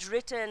 I had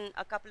written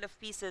a couple of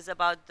pieces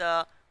about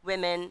the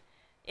women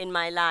in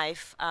my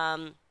life,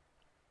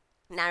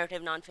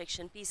 narrative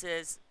nonfiction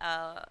pieces,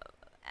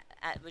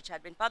 which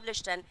had been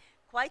published, and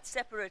quite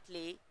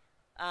separately,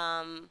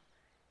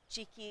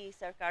 Chiki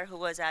Sarkar, who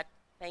was at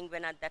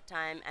Penguin at that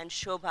time, and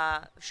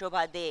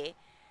Shobha De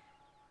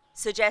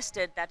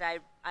suggested that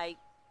I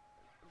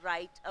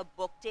write a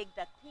book, take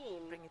that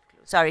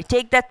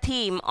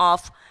theme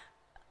of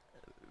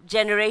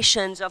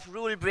generations of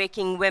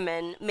rule-breaking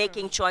women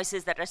making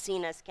choices that are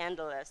seen as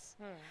scandalous,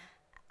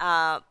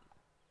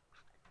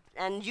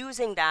 and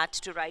using that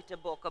to write a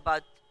book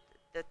about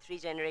the three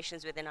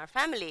generations within our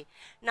family.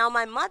 Now,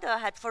 my mother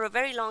had for a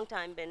very long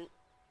time been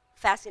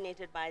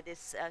fascinated by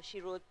this.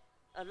 She wrote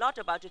a lot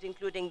about it,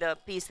 including the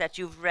piece that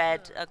you've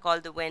read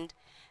called The Wind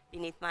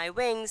Beneath My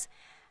Wings.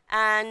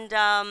 And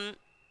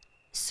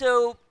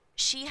so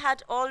she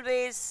had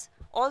always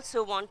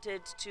also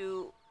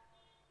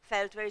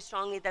felt very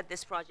strongly that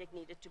this project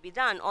needed to be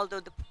done,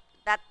 although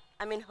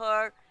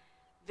her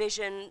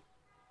vision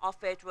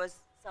of it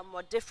was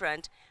somewhat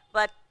different.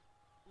 But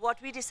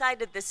what we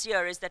decided this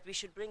year is that we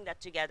should bring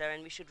that together,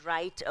 and we should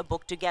write a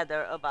book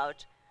together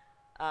about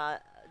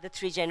the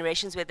three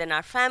generations within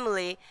our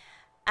family.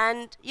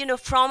 And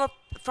from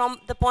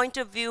the point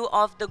of view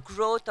of the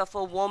growth of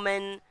a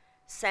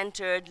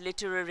woman-centered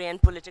literary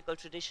and political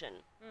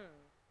tradition.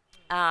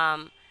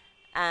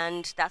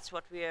 And that's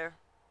what we're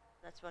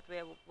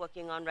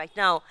working on right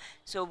now.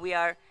 So we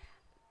are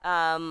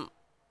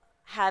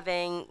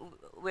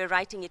we're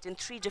writing it in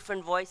three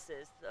different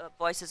voices.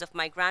 Voices of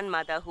my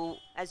grandmother, who,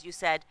 as you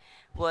said,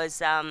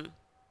 was a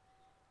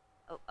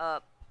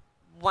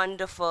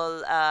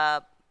wonderful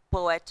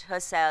poet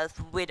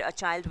herself, a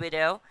child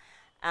widow,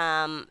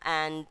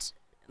 and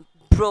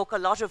broke a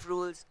lot of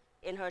rules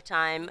in her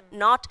time.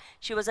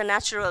 She was a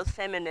natural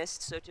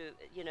feminist, so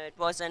it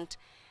wasn't.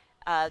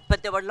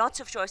 But there were lots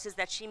of choices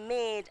that she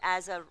made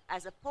as a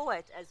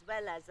poet, as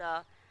well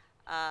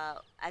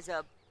as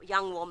a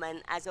young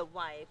woman, as a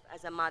wife,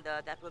 as a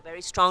mother, that were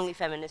very strongly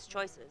feminist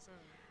choices.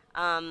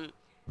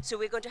 So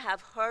we're going to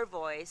have her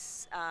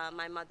voice,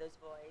 my mother's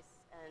voice,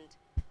 and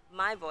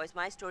my voice.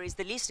 My story is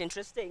the least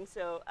interesting,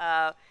 so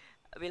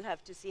we'll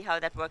have to see how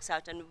that works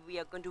out. And we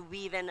are going to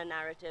weave in a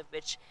narrative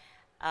which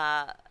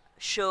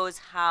shows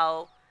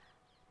how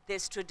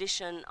this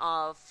tradition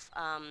of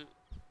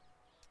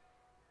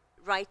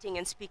writing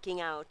and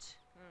speaking out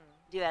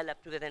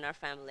developed within our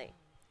family.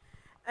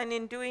 And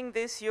in doing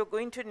this, you're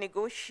going to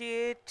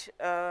negotiate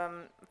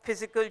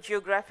physical,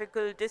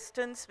 geographical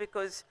distance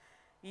because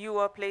you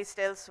are placed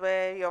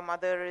elsewhere, your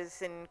mother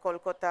is in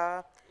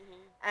Kolkata,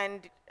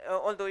 and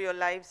although your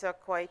lives are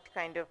quite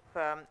kind of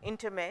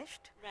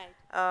intermeshed,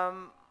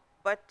 Right.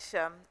 but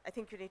I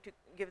think you need to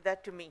give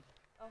that to me.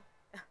 Oh.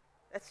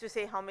 That's to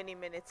say how many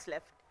minutes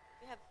left.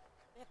 We have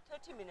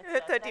 30 minutes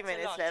left. 30 That's a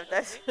minutes lot, left, don't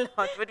that's a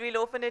lot. But we'll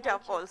open it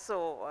up you.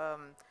 also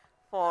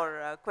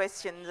for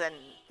questions and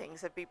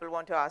things that people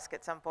want to ask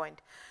at some point.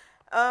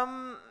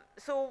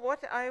 So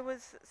what I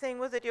was saying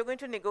was that you're going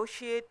to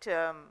negotiate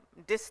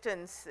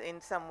distance in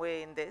some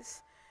way in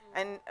this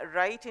and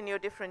write in your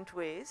different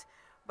ways.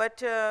 But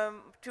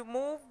to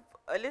move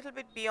a little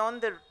bit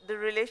beyond the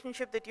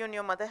relationship that you and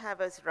your mother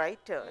have as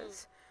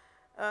writers,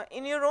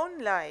 in your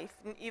own life,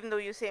 even though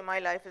you say my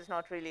life is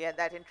not really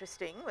that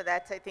interesting, but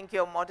that's, I think,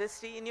 your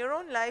modesty. In your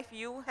own life,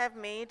 you have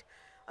made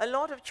a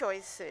lot of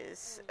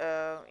choices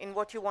in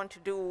what you want to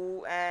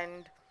do,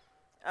 and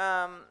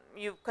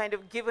you've kind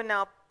of given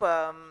up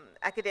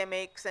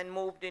academics and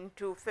moved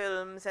into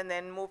films, and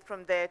then moved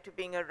from there to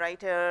being a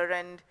writer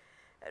and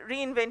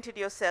reinvented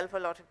yourself a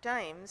lot of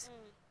times.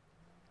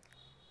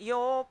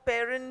 Your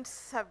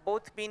parents have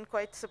both been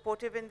quite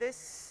supportive in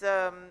this,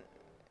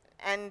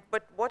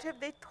 but what have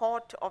they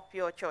thought of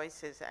your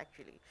choices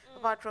actually,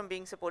 apart from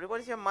being supportive? What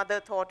has your mother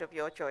thought of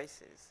your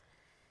choices?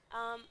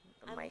 I'm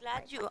Mike,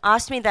 glad Mike. you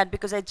asked me that,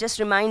 because it just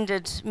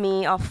reminded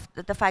me of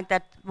the fact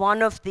that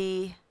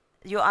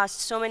you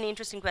asked so many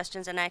interesting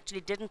questions, and I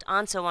actually didn't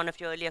answer one of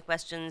your earlier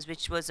questions,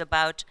 which was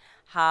about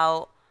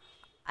how,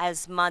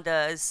 as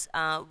mothers,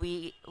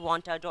 we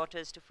want our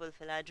daughters to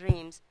fulfill our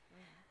dreams.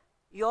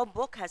 Your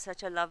book has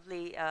such a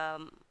lovely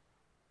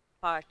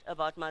part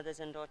about mothers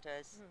and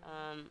daughters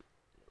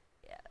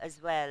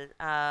as well.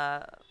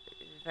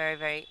 Very,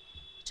 very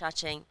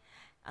touching.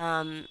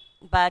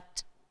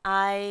 But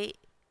I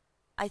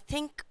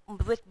think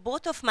with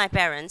both of my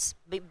parents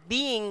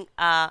being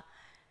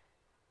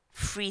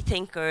free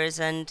thinkers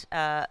and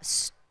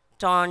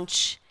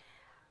staunch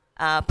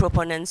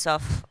proponents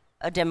of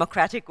a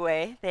democratic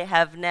way, they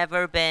have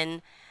never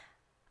been,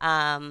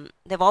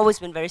 they've always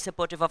been very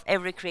supportive of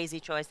every crazy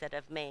choice that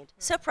I've made.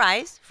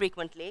 Surprised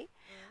frequently.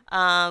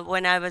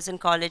 When I was in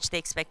college, they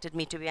expected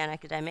me to be an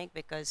academic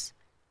because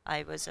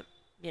I was a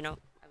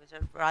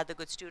rather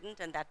good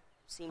student, and that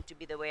seemed to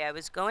be the way I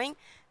was going.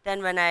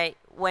 Then when I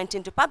went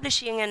into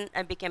publishing and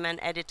I became an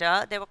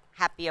editor, they were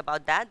happy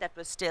about that. That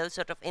was still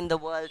sort of in the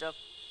world of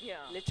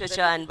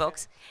literature and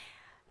books.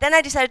 Then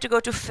I decided to go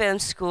to film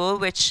school,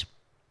 which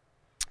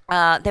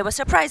they were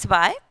surprised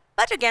by,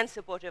 but again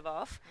supportive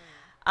of.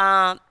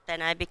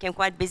 Then I became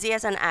quite busy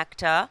as an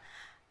actor,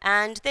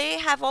 and they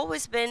have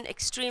always been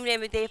extremely, I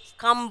mean, they've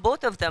come,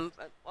 both of them,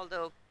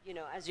 although,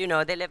 as you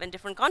know, they live in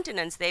different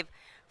continents. They've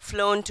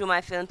flown to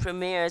my film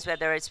premieres,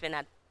 whether it's been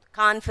at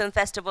Cannes Film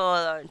Festival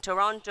or in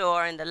Toronto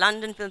or in the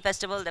London Film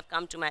Festival. They've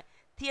come to my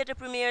theatre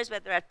premieres,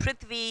 whether at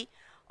Prithvi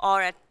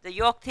or at the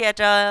York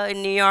Theatre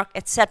in New York,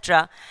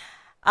 etc.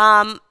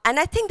 And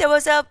I think there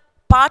was a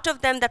part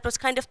of them that was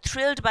kind of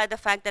thrilled by the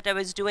fact that I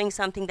was doing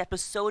something that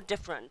was so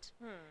different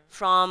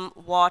from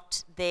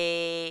what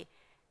they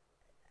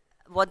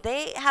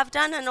have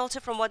done, and also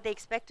from what they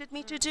expected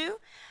me to do.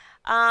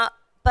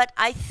 But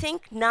I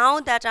think now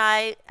that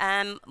I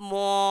am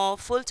more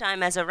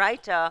full-time as a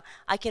writer,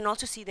 I can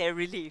also see their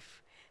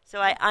relief. So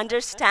I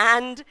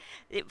understand,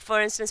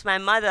 for instance, my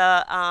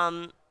mother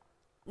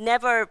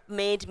never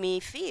made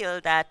me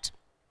feel that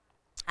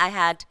I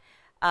had,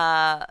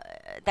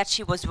 that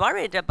she was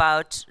worried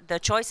about the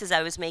choices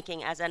I was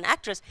making as an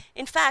actress.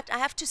 In fact, I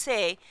have to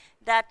say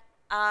that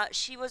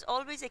she was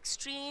always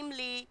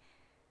extremely,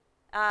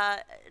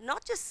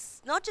 not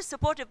just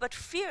supportive, but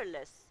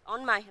fearless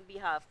on my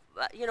behalf.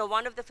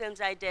 One of the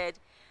films I did,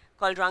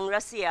 called Rang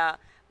Rasiya,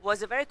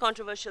 was a very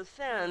controversial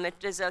film.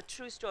 It is a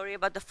true story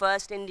about the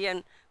first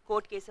Indian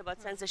court case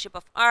about censorship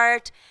of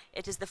art.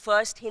 It is the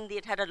first Hindi,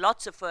 it had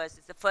lots of firsts.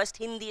 It's the first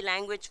Hindi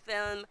language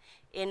film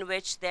in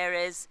which there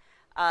is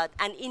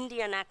an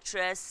Indian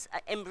actress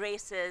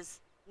embraces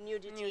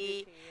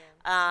nudity,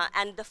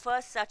 and the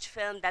first such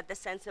film that the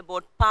censor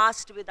board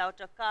passed without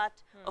a cut.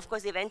 Of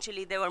course,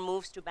 eventually there were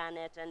moves to ban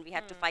it, and we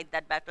had to fight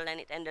that battle, and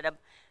it ended up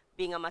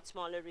being a much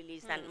smaller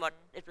release than what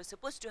it was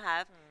supposed to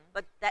have.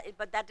 But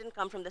that didn't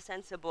come from the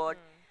censor board.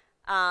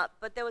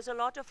 But there was a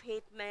lot of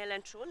hate mail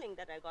and trolling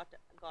that I got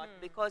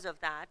because of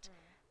that.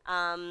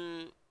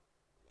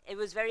 It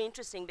was very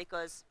interesting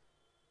because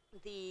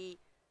the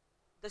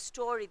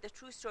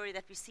true story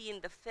that we see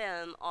in the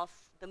film of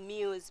the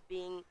muse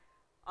being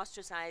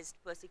ostracized,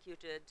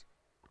 persecuted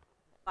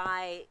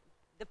by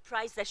the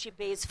price that she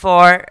pays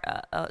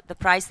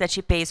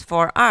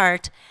for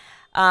art.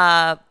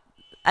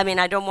 I mean,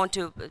 I don't want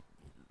to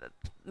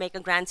make a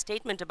grand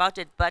statement about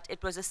it, but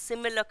it was a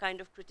similar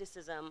kind of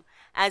criticism,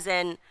 as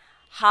in,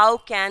 how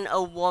can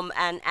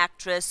an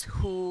actress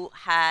who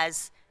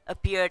has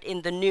appeared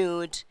in the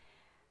nude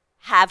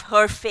have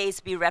her face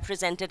be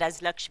represented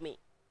as Lakshmi?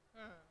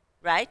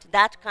 Right?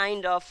 That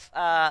kind of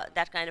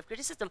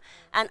criticism.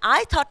 And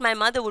I thought my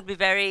mother would be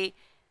very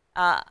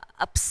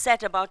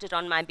upset about it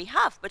on my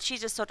behalf, but she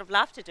just sort of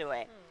laughed it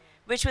away,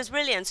 which was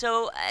brilliant.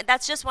 So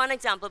that's just one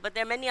example, but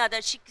there are many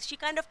others. She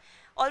kind of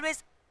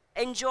always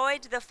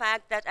enjoyed the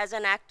fact that as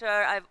an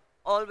actor, I've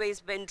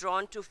always been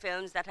drawn to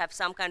films that have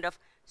some kind of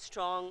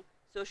strong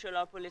social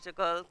or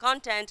political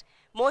content.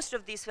 Most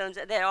of these films,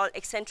 they're all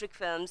eccentric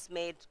films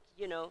made,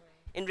 you know,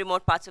 in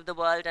remote parts of the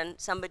world. And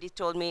somebody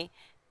told me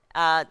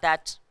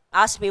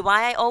asked me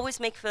why I always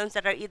make films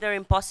that are either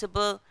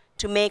impossible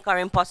to make or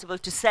impossible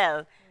to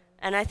sell.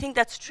 And I think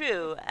that's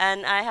true.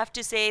 And I have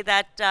to say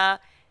that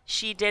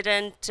she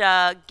didn't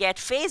get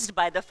fazed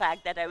by the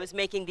fact that I was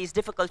making these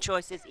difficult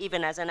choices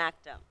even as an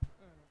actor.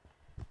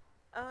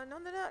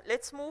 Nandana,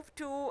 let's move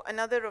to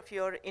another of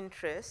your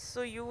interests.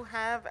 So you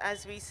have,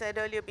 as we said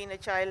earlier, been a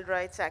child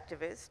rights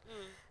activist.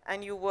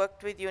 And you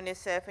worked with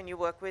UNICEF, and you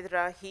worked with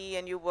Rahi,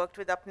 and you worked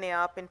with Apne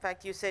Aap. In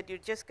fact, you said you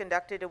just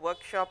conducted a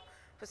workshop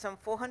for some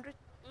 400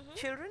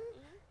 children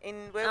in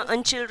where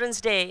on Children's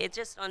Day. It's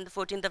just on the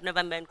 14th of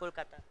November in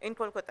Kolkata. In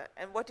Kolkata.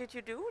 And what did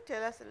you do?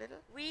 Tell us a little.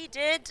 We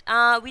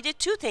did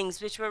two things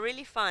which were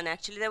really fun.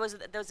 Actually,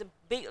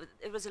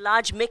 it was a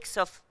large mix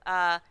of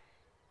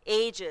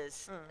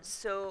ages.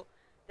 So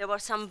there were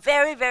some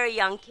very, very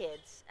young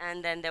kids,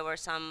 and then there were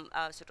some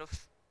sort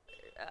of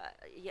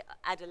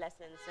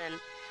adolescents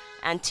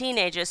and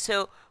teenagers.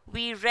 So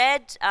we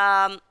read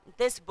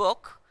this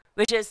book,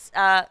 which is,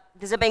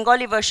 there's a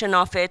Bengali version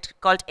of it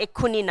called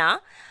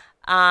Ekunina.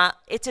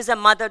 It is a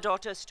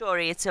mother-daughter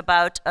story. It's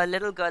about a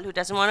little girl who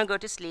doesn't want to go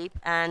to sleep,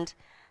 and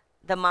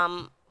the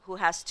mom who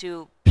has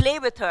to play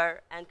with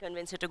her and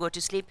convince her to go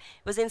to sleep.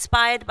 It was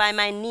inspired by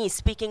my niece.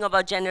 Speaking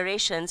about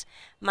generations,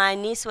 my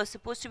niece was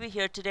supposed to be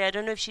here today. I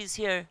don't know if she's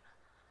here.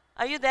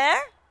 Are you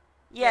there?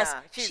 Yes.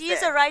 Yeah, she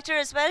is a writer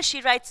as well.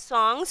 She writes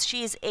songs.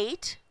 She is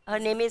 8. Her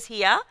name is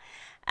Hia.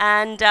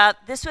 And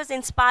this was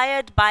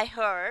inspired by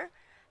her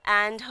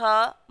and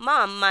her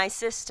mom, my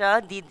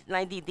sister,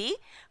 my Didi,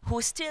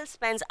 who still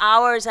spends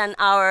hours and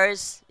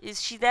hours.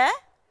 Is she there?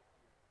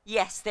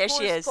 Yes, there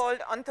she is. Who's called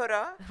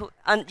Antara.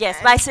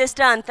 Yes, my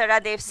sister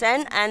Nandana Dev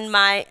Sen and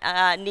my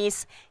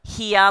niece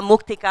Hia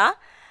Muktika.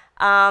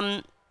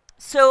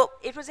 So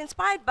it was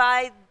inspired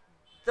by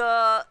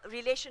the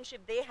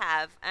relationship they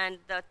have and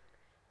the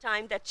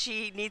time that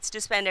she needs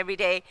to spend every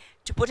day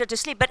to put her to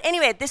sleep. But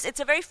anyway, it's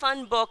a very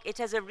fun book. It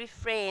has a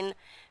refrain,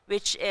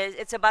 which is,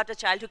 it's about a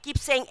child who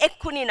keeps saying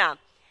Ekunina.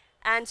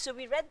 And so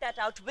we read that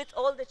out with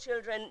all the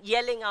children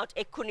yelling out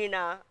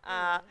Ekunina.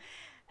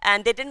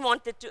 And they didn't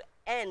want it to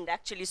end,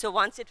 actually. So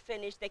once it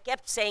finished, they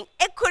kept saying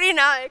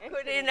Ekunina,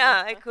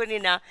 Ekunina,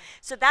 Ekunina.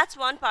 So that's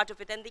one part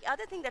of it. And the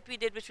other thing that we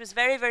did, which was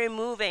very, very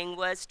moving,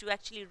 was to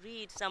actually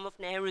read some of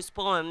Nehru's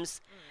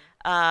poems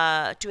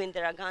to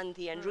Indira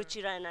Gandhi. And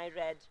Ruchira and I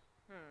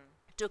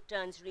took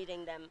turns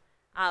reading them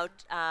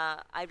out.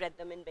 I read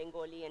them in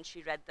Bengali and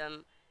she read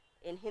them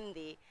in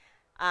Hindi.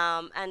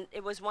 And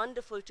it was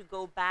wonderful to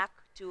go back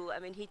to, I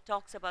mean, he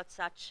talks about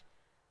such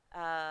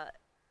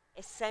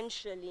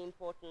essentially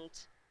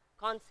important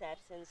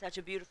concepts in such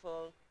a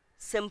beautiful,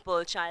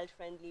 simple,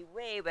 child-friendly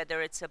way,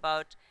 whether it's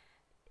about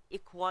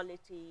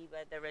equality,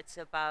 whether it's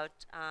about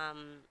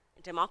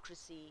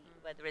democracy,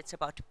 whether it's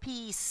about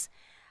peace.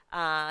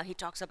 He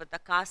talks about the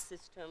caste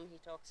system, he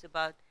talks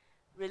about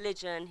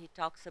religion, he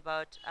talks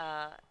about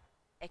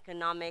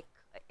economic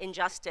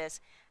injustice.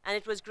 And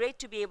it was great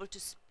to be able to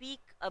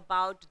speak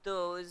about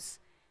those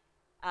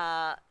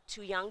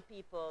to young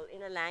people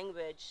in a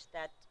language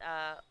that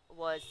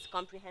was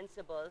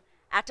comprehensible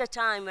at a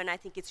time when I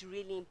think it's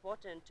really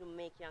important to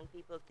make young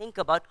people think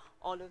about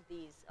all of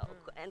these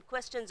and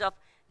questions of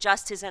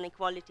justice and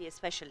equality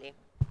especially.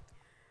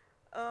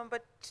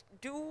 But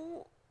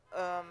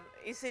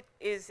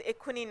is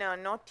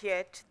Ekunina not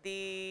yet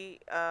the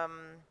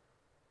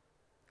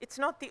it's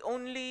not the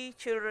only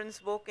children's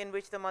book in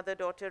which the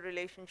mother-daughter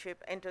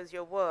relationship enters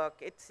your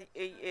work. It's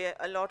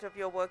a lot of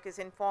your work is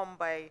informed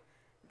by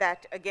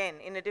that, again,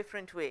 in a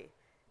different way.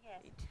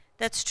 Yes,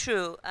 that's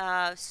true.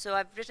 So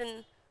I've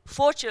written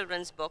 4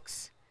 children's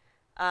books,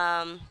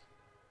 and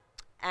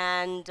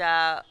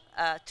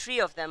 3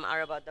 of them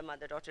are about the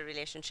mother-daughter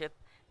relationship.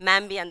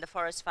 Mambi and the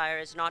Forest Fire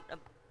is not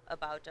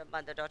about a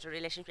mother-daughter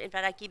relationship. In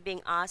fact, I keep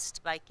being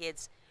asked by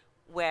kids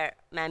where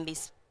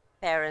Mambi's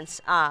parents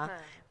are,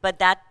 but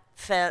that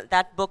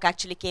book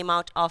actually came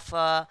out of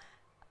a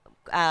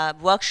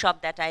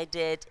workshop that I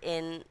did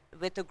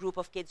with a group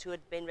of kids who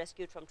had been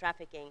rescued from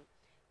trafficking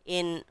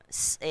in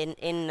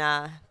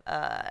a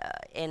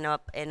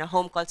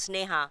home called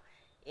Sneha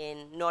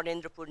in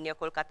Narendrapur near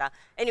Kolkata.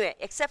 Anyway,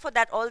 except for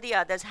that, all the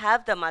others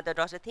have the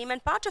mother-daughter theme,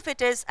 and part of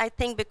it is, I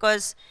think,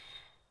 because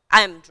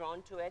I'm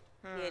drawn to it,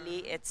 really.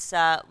 It's,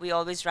 we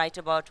always write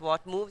about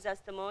what moves us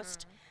the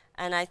most.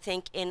 And I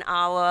think in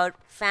our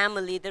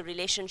family, the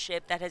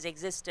relationship that has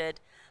existed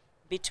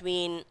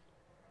between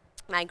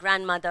my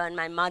grandmother and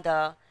my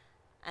mother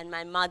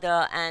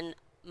and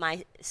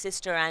my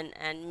sister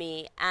and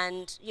me,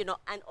 and you know,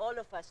 and all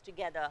of us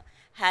together,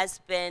 has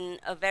been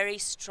a very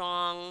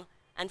strong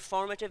and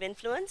formative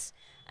influence.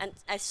 And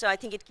so I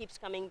think it keeps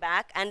coming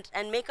back.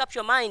 And Make Up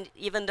Your Mind,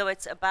 even though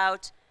it's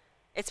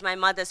my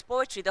mother's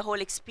poetry, the whole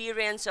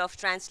experience of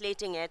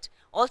translating it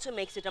also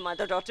makes it a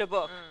mother-daughter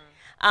book.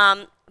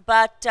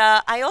 But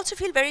I also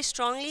feel very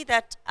strongly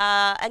that,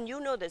 and you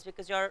know this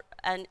because you're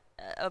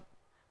a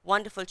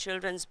wonderful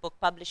children's book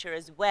publisher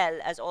as well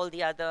as all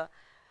the other,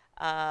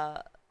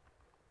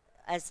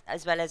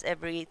 as well as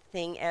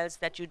everything else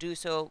that you do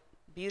so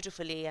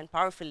beautifully and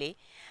powerfully.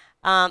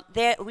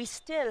 We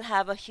still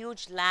have a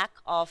huge lack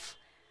of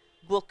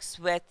books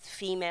with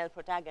female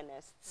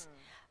protagonists.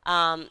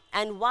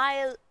 And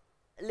while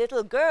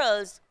little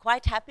girls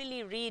quite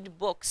happily read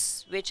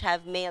books which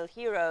have male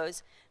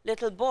heroes,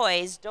 little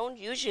boys don't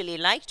usually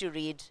like to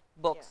read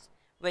books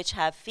which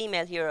have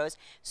female heroes.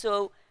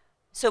 So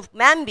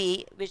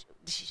Mambi,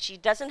 she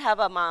doesn't have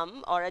a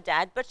mom or a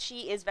dad, but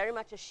she is very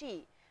much a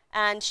she.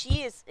 And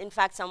she is, in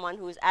fact, someone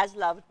who is as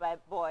loved by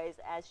boys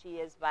as she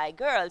is by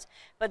girls.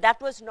 But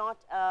that was not,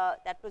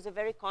 that was a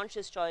very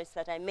conscious choice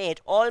that I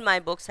made. All my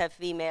books have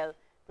female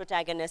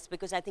protagonists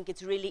because I think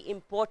it's really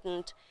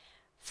important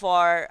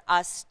for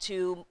us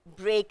to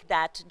break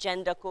that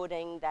gender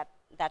coding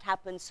that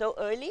happens so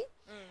early.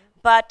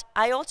 But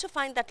I also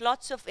find that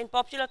lots of, in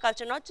popular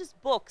culture, not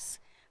just books,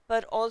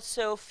 but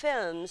also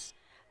films,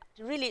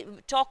 really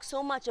talk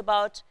so much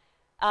about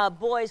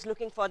boys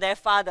looking for their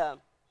father.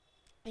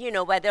 You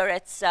know, whether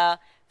it's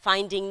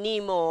Finding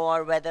Nemo,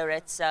 or whether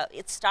it's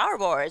Star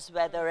Wars,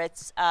 whether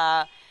it's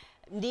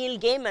Neil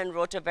Gaiman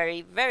wrote a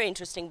very, very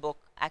interesting book,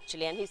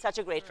 actually, and he's such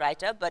a great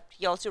writer, but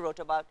he also wrote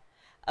about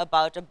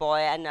a boy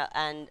and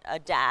a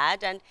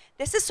dad. And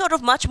this is sort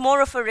of much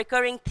more of a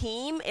recurring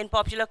theme in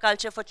popular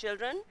culture for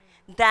children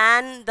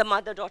than the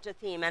mother-daughter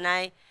theme. And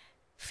I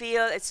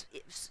feel it's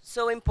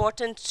so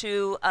important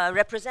to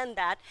represent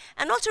that,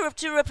 and also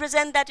to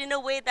represent that in a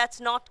way that's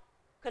not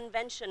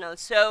conventional.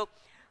 So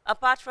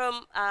apart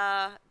from,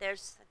 I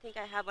think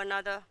I have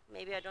another,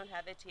 maybe I don't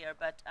have it here,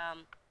 but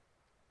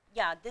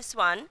yeah, this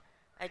one,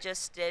 I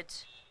just did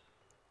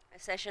a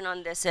session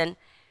on this in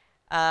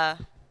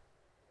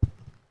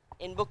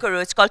Buckaroo.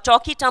 It's called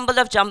Talkie Tumble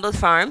of Jumble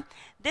Farm.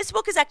 This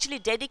book is actually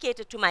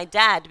dedicated to my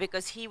dad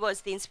because he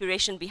was the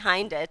inspiration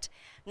behind it.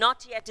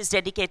 Not yet is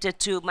dedicated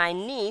to my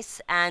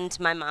niece and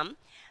my mom.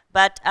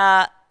 But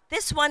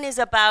this one is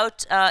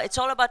about, it's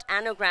all about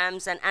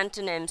anagrams and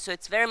antonyms, so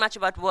it's very much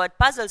about word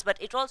puzzles, but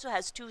it also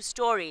has two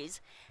stories.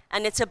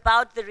 And it's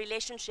about the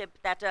relationship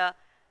that a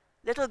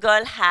little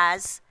girl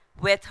has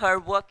with her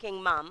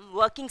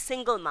working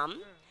single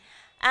mom.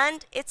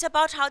 And it's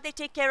about how they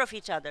take care of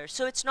each other.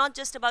 So it's not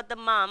just about the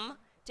mom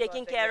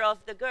taking care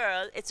of the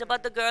girl, it's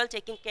about the girl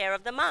taking care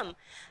of the mom.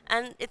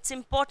 And it's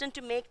important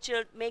to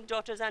make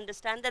daughters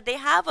understand that they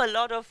have a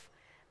lot of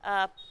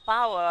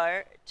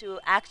power to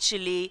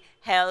actually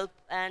help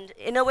and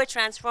in a way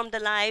transform the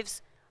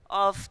lives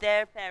of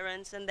their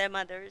parents and their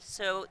mothers.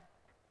 So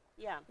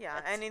yeah. Yeah,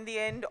 and in the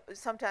end,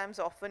 sometimes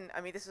often, I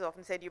mean, this is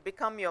often said, you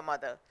become your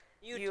mother.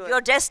 You're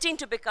destined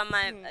to become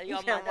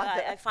your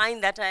mother. I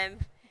find that I'm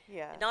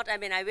not, I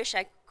mean, I wish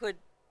I could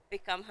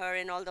become her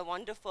in all the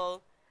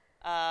wonderful,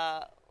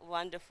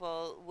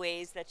 wonderful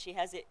ways that she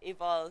has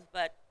evolved,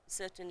 but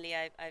certainly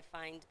I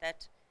find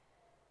that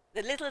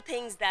the little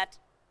things that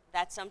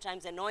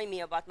sometimes annoy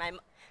me about my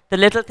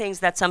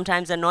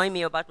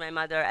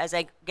mother, as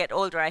I get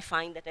older, I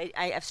find that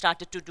I have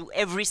started to do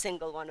every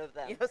single one of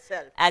them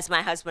yourself, as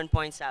my husband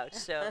points out.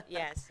 So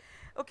yes.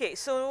 Okay,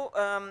 so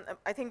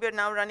I think we're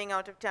now running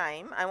out of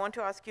time. I want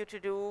to ask you to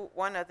do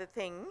one other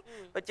thing,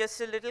 but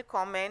just a little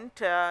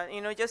comment. You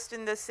know, just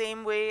in the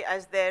same way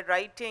as their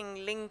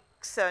writing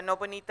links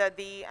Nobanita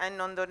Di and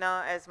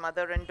Nandana as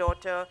mother and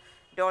daughter,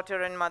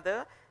 daughter and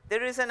mother,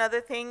 there is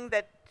another thing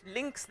that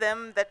links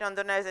them that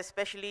Nandana has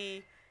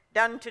especially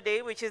done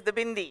today, which is the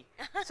bindi.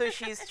 So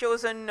she's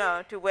chosen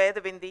to wear the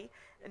bindi.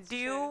 Do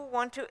you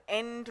want to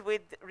end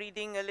with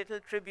reading a little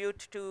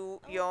tribute to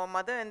your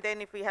mother, and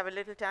then if we have a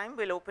little time,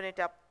 we'll open it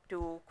up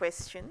to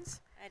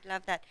questions? I'd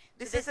love that.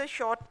 This is a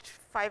short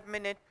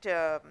 5-minute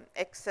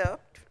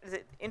excerpt,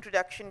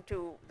 introduction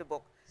to the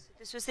book. So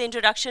this was the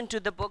introduction to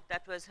the book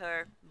that was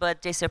her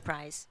birthday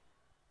surprise.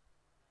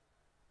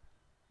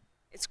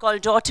 It's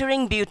called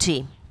Daughtering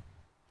Beauty.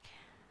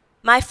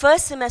 My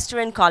first semester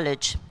in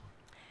college.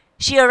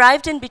 She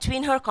arrived in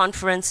between her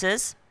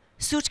conferences,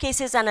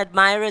 suitcases and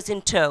admirers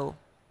in tow.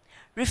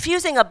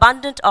 Refusing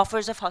abundant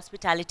offers of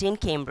hospitality in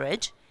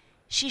Cambridge,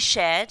 she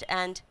shared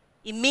and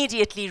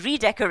immediately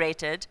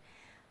redecorated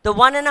the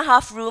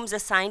 1.5 rooms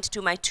assigned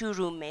to my 2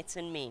 roommates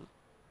and me.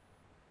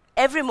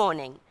 Every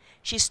morning,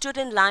 she stood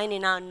in line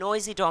in our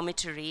noisy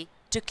dormitory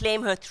to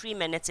claim her 3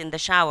 minutes in the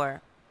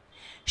shower.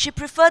 She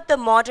preferred the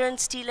modern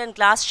steel and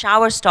glass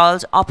shower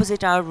stalls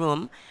opposite our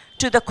room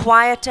to the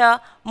quieter,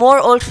 more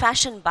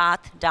old-fashioned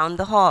bath down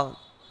the hall.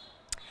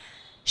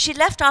 She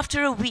left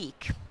after a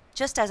week,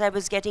 just as I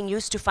was getting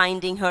used to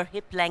finding her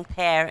hip-length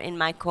hair in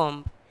my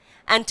comb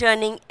and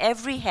turning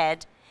every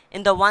head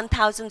in the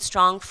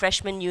 1,000-strong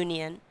freshman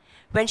union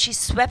when she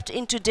swept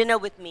into dinner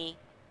with me,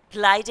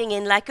 gliding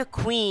in like a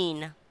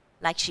queen,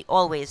 like she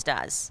always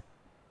does.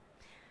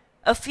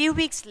 A few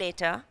weeks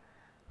later,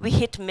 we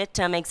hit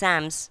midterm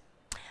exams.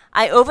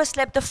 I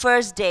overslept the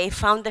first day,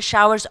 found the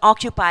showers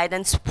occupied,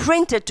 and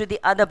sprinted to the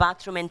other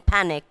bathroom in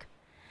panic.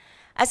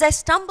 As I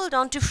stumbled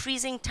onto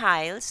freezing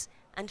tiles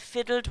and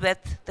fiddled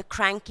with the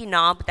cranky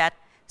knob that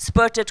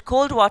spurted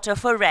cold water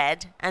for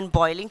red and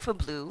boiling for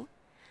blue,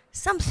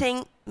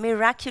 something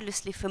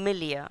miraculously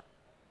familiar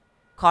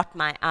caught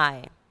my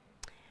eye.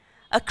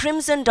 A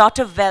crimson dot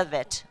of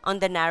velvet on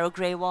the narrow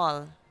grey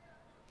wall.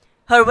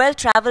 Her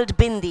well-traveled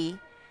bindi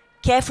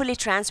carefully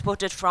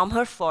transported from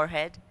her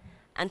forehead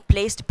and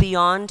placed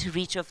beyond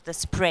reach of the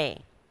spray.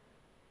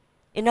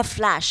 In a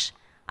flash,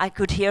 I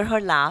could hear her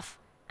laugh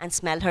and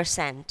smell her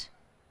scent.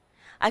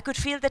 I could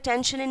feel the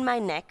tension in my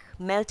neck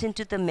melt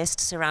into the mist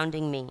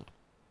surrounding me.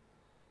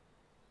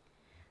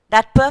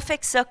 That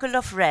perfect circle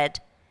of red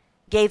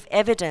gave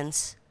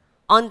evidence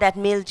on that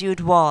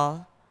mildewed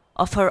wall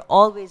of her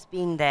always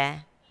being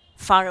there,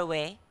 far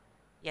away,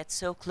 yet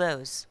so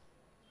close.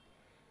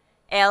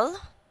 Elle,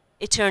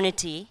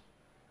 eternity,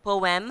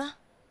 poème,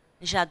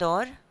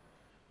 j'adore,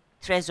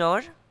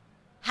 trésor,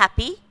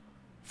 happy,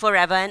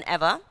 forever and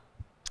ever.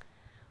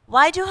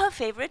 Why do her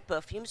favorite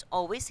perfumes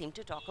always seem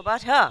to talk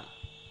about her?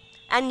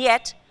 And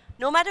yet,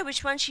 no matter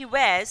which one she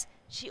wears,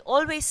 she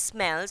always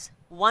smells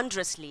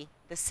wondrously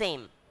the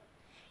same.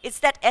 It's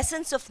that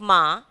essence of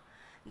Ma,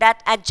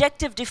 that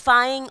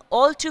adjective-defying,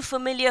 all too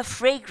familiar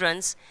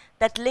fragrance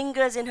that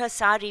lingers in her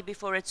sari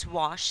before it's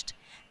washed,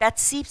 that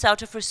seeps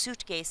out of her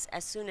suitcase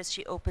as soon as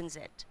she opens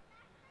it,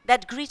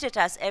 that greeted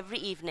us every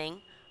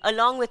evening,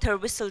 along with her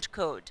whistled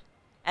code,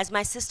 as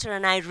my sister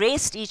and I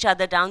raced each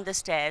other down the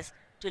stairs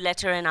to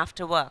let her in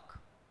after work.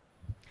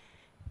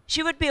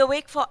 She would be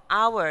awake for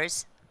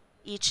hours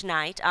each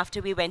night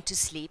after we went to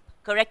sleep,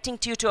 correcting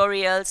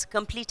tutorials,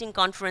 completing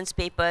conference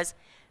papers,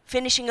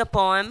 finishing a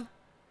poem,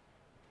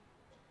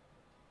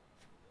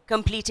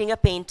 completing a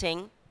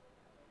painting.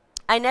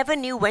 I never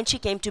knew when she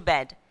came to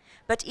bed,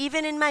 but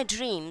even in my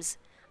dreams,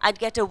 I'd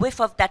get a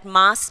whiff of that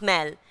Ma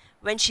smell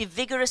when she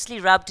vigorously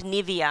rubbed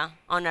Nivea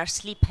on our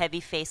sleep-heavy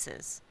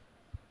faces.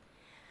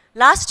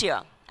 Last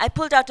year, I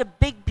pulled out a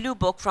big blue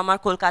book from our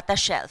Kolkata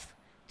shelf,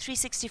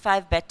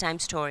 365 Bedtime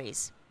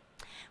Stories.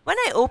 When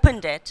I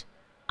opened it,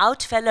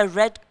 out fell a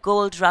red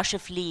gold rush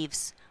of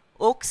leaves,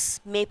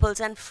 oaks, maples,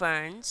 and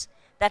ferns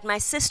that my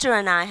sister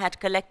and I had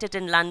collected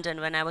in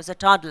London when I was a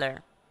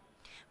toddler.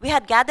 We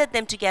had gathered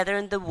them together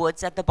in the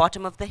woods at the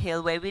bottom of the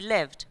hill where we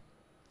lived.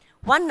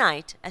 One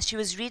night, as she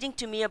was reading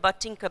to me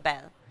about Tinker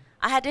Bell,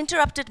 I had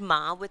interrupted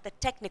Ma with a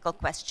technical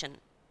question.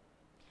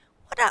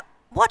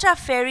 What are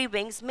fairy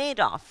wings made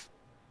of?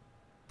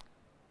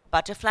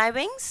 Butterfly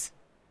wings?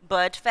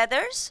 Bird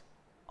feathers?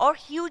 Or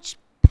huge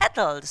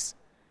petals?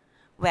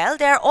 Well,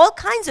 there are all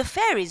kinds of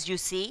fairies, you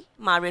see,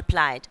 Ma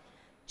replied,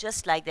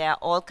 just like there are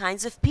all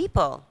kinds of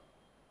people.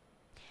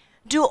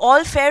 Do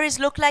all fairies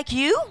look like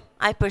you?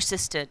 I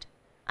persisted.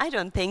 I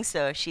don't think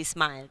so, she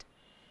smiled.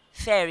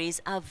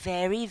 Fairies are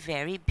very,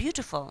 very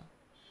beautiful.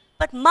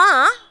 But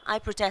Ma, I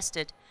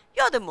protested,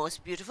 you're the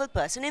most beautiful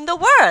person in the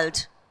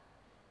world.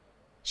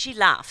 She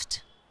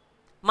laughed,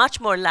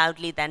 much more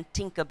loudly than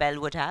Tinker Bell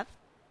would have,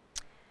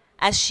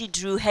 as she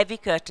drew heavy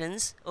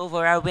curtains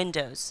over our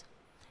windows.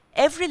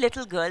 Every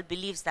little girl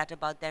believes that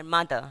about their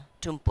mother,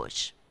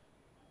 Tumpush.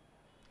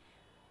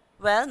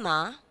 Well,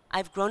 Ma,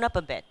 I've grown up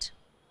a bit.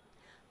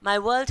 My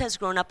world has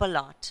grown up a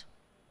lot.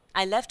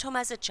 I left home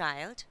as a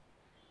child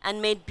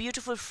and made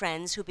beautiful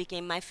friends who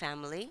became my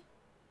family.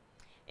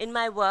 In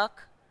my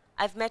work,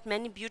 I've met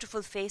many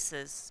beautiful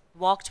faces,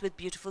 walked with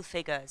beautiful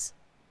figures.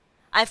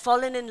 I've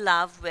fallen in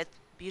love with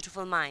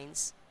beautiful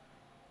minds.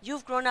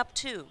 You've grown up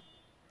too.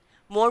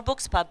 More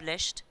books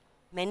published,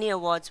 many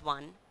awards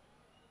won.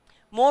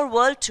 More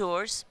world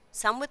tours,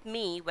 some with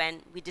me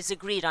when we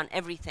disagreed on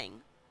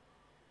everything.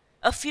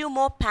 A few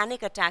more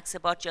panic attacks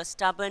about your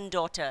stubborn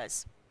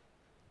daughters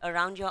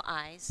around your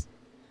eyes.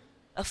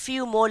 A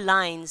few more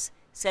lines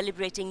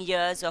celebrating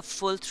years of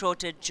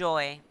full-throated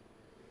joy.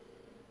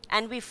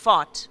 And we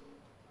fought.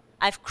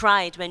 I've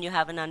cried when you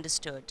haven't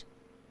understood.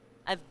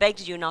 I've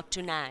begged you not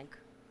to nag.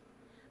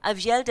 I've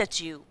yelled at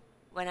you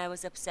when I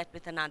was upset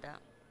with another.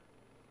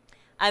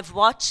 I've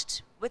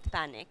watched with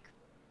panic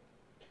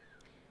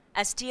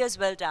as tears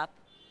welled up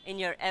in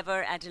your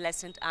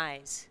ever-adolescent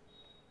eyes.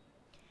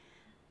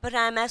 But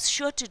I am as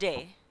sure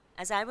today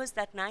as I was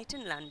that night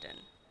in London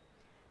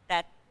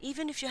that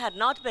even if you had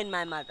not been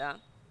my mother,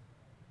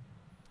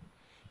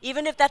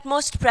 even if that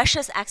most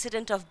precious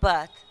accident of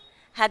birth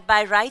had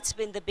by rights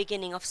been the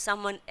beginning of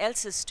someone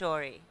else's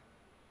story,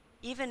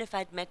 even if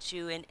I'd met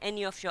you in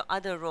any of your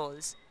other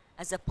roles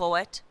as a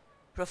poet,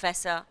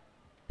 professor,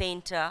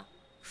 painter,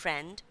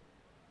 friend,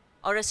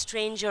 or a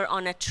stranger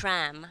on a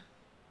tram,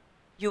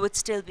 you would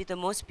still be the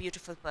most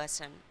beautiful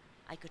person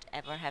I could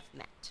ever have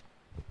met.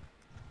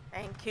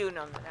 Thank you,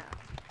 Nandana.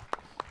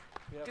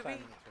 We have Do 5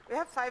 minutes. we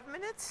have 5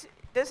 minutes?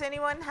 Does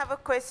anyone have a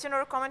question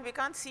or a comment? We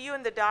can't see you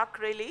in the dark,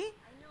 really.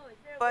 I know, is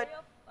there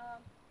But-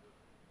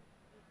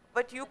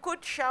 But you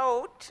could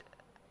shout,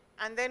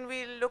 and then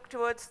we'll look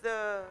towards the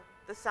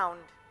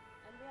sound.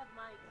 and we have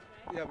mics,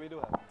 right? Yeah, we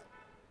do have.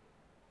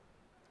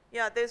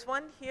 Yeah, there's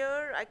one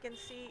here I can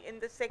see in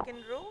the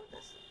second row.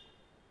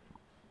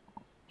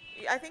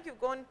 I think you've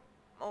gone,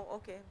 oh,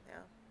 okay,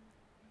 yeah.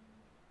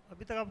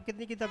 अभी तक आप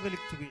कितनी किताबें लिख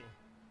चुकी हैं?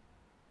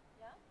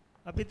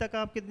 अभी तक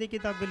आप कितनी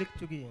किताबें लिख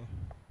चुकी हैं?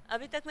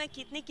 अभी तक मैं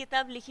कितनी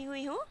किताब लिखी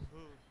हुई हूँ?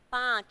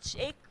 5.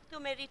 एक तो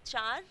मेरी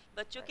 4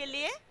 बच्चों के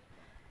लिए,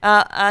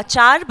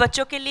 4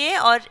 बच्चों के लिए,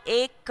 और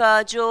एक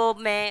जो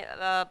मैं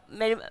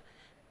मेरी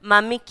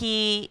मम्मी की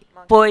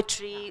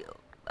पोएट्री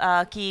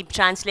की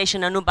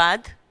ट्रांसलेशन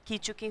अनुवाद की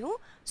चुकी हूँ.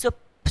 So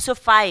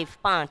 5.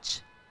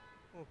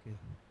 Okay.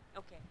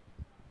 Okay.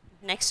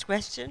 Next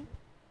question.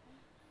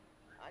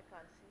 I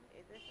can't see.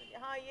 Is there,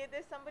 yeah,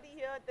 there's somebody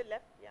here at the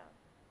left, yeah.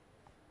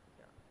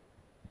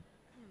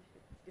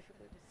 It's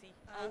difficult to see.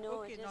 I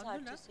know Okay, it is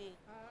hard to Nandana, see.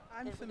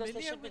 I'm Because there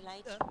familiar should be with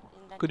light in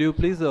that. Could you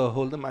please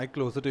hold the mic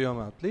closer to your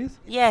mouth, please?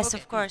 Yes,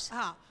 Okay. of course.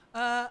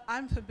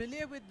 I'm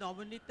familiar with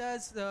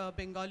Navanita's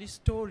Bengali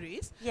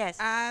stories. Yes.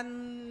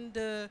 And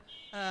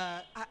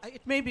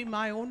it may be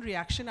my own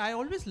reaction. I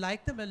always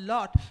liked them a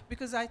lot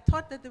because I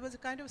thought that there was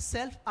a kind of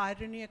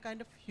self-irony, a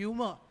kind of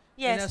humor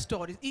in her Yes.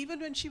 stories. Even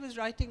when she was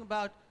writing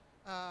about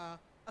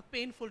a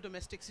painful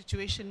domestic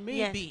situation,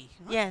 maybe.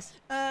 Yes.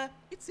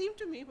 It seemed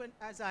to me,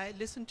 as I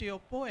listened to your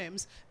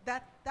poems,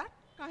 that that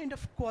kind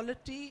of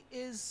quality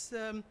is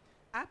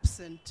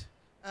absent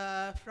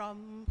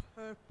from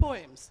her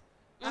poems.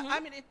 I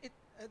mean,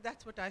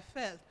 that's what I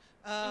felt.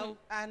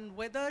 And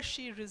whether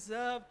she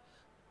reserved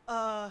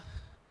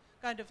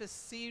kind of a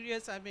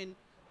serious,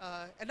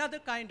 another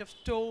kind of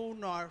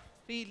tone or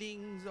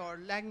feelings or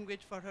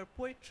language for her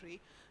poetry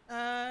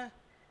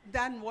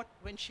than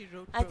when she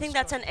wrote I prose think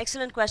that's an stories.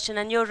 excellent question,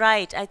 and you're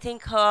right. I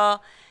think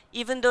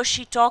even though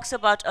she talks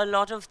about a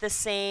lot of the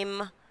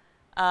same,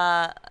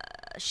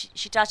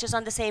 she touches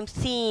on the same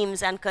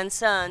themes and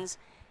concerns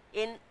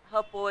in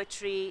her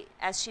poetry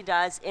as she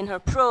does in her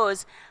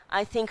prose,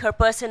 I think her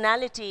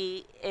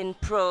personality in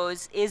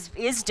prose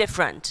is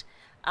different.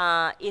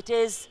 It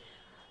is,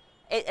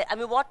 I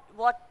mean,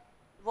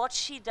 what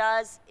she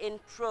does in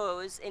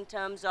prose in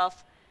terms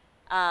of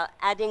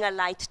adding a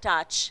light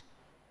touch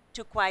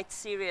to quite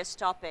serious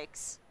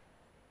topics,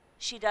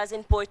 she does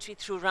in poetry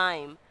through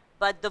rhyme.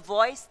 But the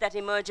voice that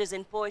emerges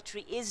in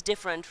poetry is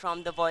different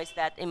from the voice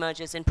that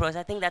emerges in prose.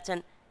 I think that's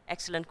an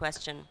excellent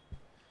question.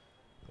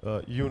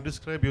 You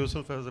describe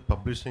yourself as a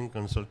publishing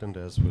consultant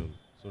as well.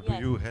 So Yes. do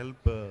you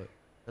help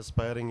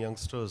aspiring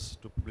youngsters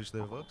to publish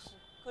their works?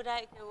 Could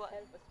I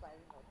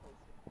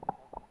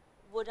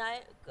would I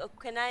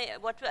can I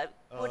what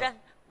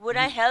would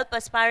I help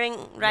aspiring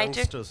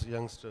writers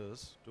Youngsters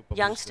to publish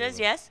Youngsters,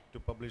 their yes. to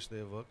publish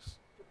their works.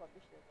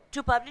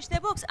 to publish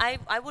their books?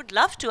 I would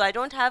love to. I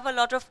don't have a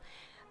lot of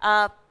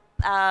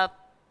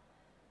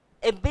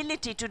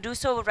ability to do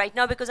so right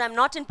now because I'm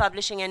not in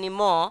publishing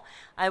anymore.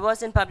 I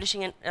was in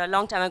publishing a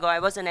long time ago. I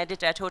was an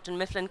editor at Houghton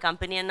Mifflin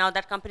Company, and now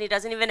that company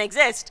doesn't even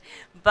exist.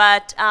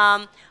 But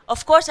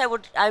of course,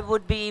 I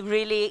would be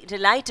really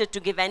delighted to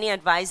give any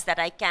advice that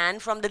I can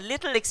from the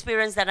little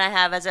experience that I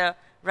have as a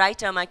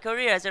writer. My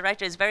career as a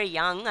writer is very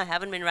young. I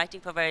haven't been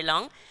writing for very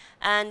long,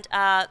 and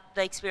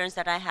the experience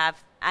that I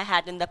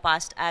had in the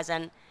past as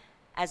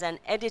an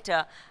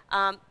editor.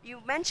 You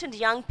mentioned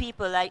young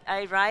people.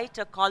 I write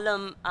a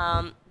column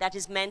that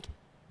is meant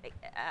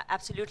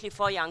absolutely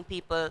for young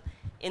people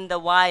in The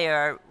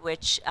Wire,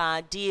 which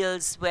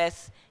deals with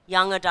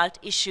young adult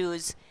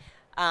issues,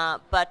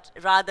 but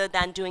rather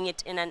than doing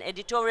it in an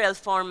editorial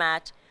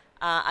format,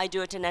 I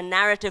do it in a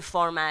narrative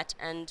format.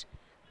 And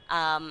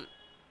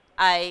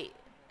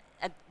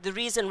the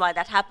reason why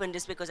that happened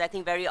is because I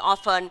think very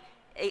often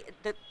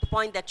the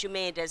point that you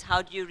made is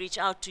how do you reach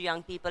out to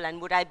young people, and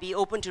would I be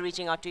open to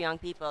reaching out to young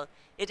people?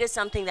 It is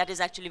something that is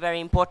actually very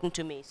important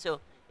to me.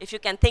 So if you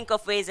can think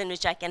of ways in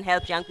which I can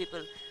help young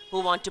people who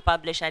want to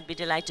publish, I'd be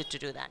delighted to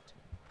do that.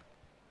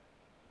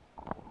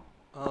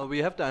 We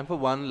have time for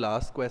one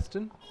last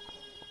question.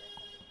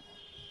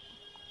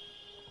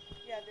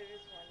 Yeah, there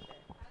is one there.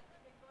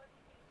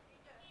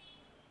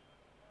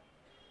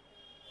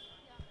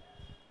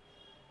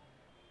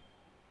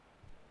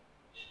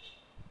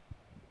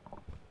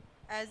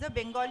 As a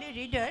Bengali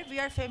reader, we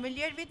are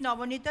familiar with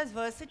Navanita's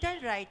versatile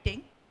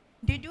writing.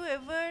 Did you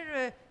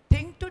ever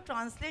think to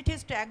translate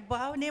his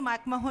Tragbahone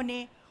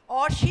Makmahone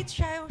or Shit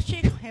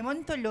Sahoshik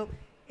Hemontolo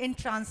in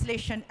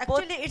translation?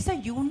 Actually, it's a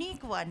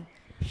unique one.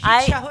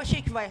 I- Shit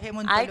Sahoshik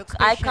Hemontolo.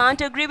 I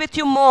can't agree with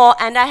you more,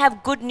 and I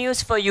have good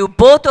news for you.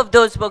 Both of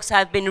those books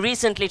have been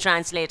recently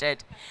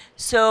translated.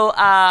 So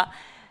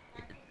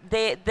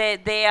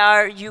they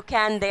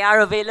are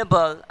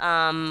available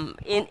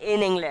in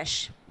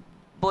English.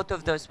 Both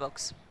of those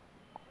books.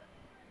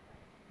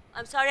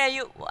 I'm sorry,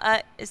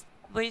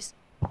 were you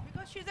Because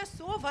Because she's a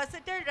so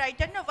versatile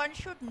writer, no one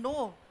should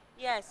know.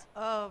 Yes.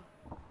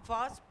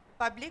 Vast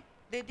public,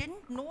 they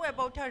didn't know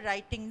about her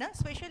writing, na?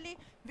 Especially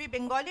we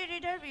Bengali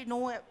reader, we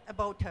know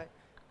about her.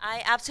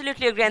 I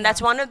absolutely agree, and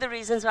that's one of the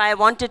reasons why I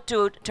wanted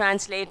to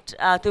translate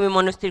Tumi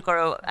Monosthir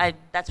Koro.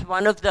 That's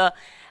one of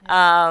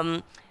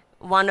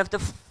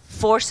the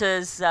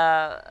forces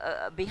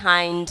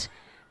behind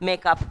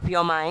Make Up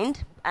Your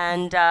Mind,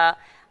 and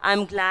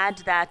I'm glad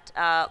that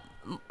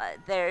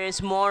there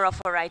is more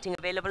of her writing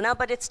available now,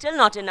 but it's still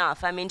not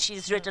enough. I mean,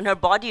 she's written, her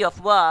body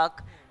of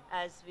work,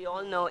 as we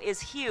all know,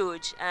 is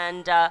huge,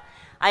 and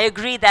I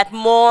agree that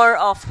more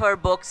of her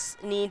books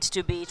need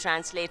to be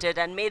translated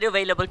and made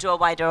available to a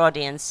wider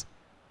audience.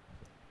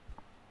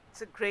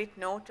 It's a great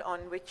note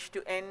on which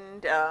to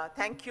end.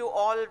 Thank you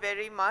all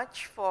very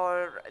much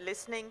for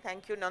listening.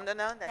 Thank you,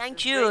 Nandana.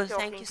 Thank you.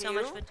 Thank you so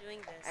much for doing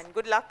this. And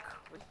good luck.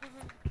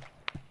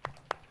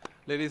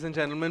 Ladies and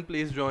gentlemen,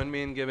 please join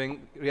me in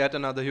giving yet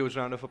another huge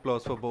round of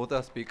applause for both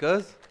our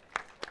speakers.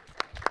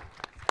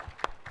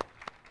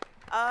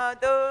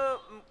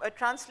 The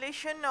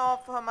translation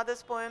of her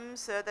mother's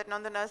poems that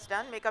Nandana has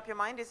done, Make Up Your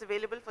Mind, is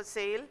available for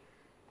sale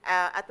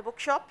at the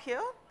bookshop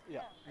here.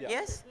 Yeah.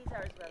 Yes,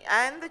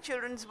 and the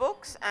children's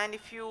books. And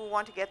if you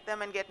want to get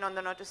them and get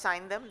Nandana to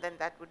sign them, then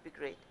that would be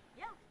great.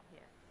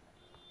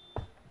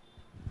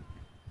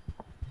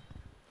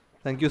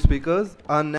 Thank you, speakers. Our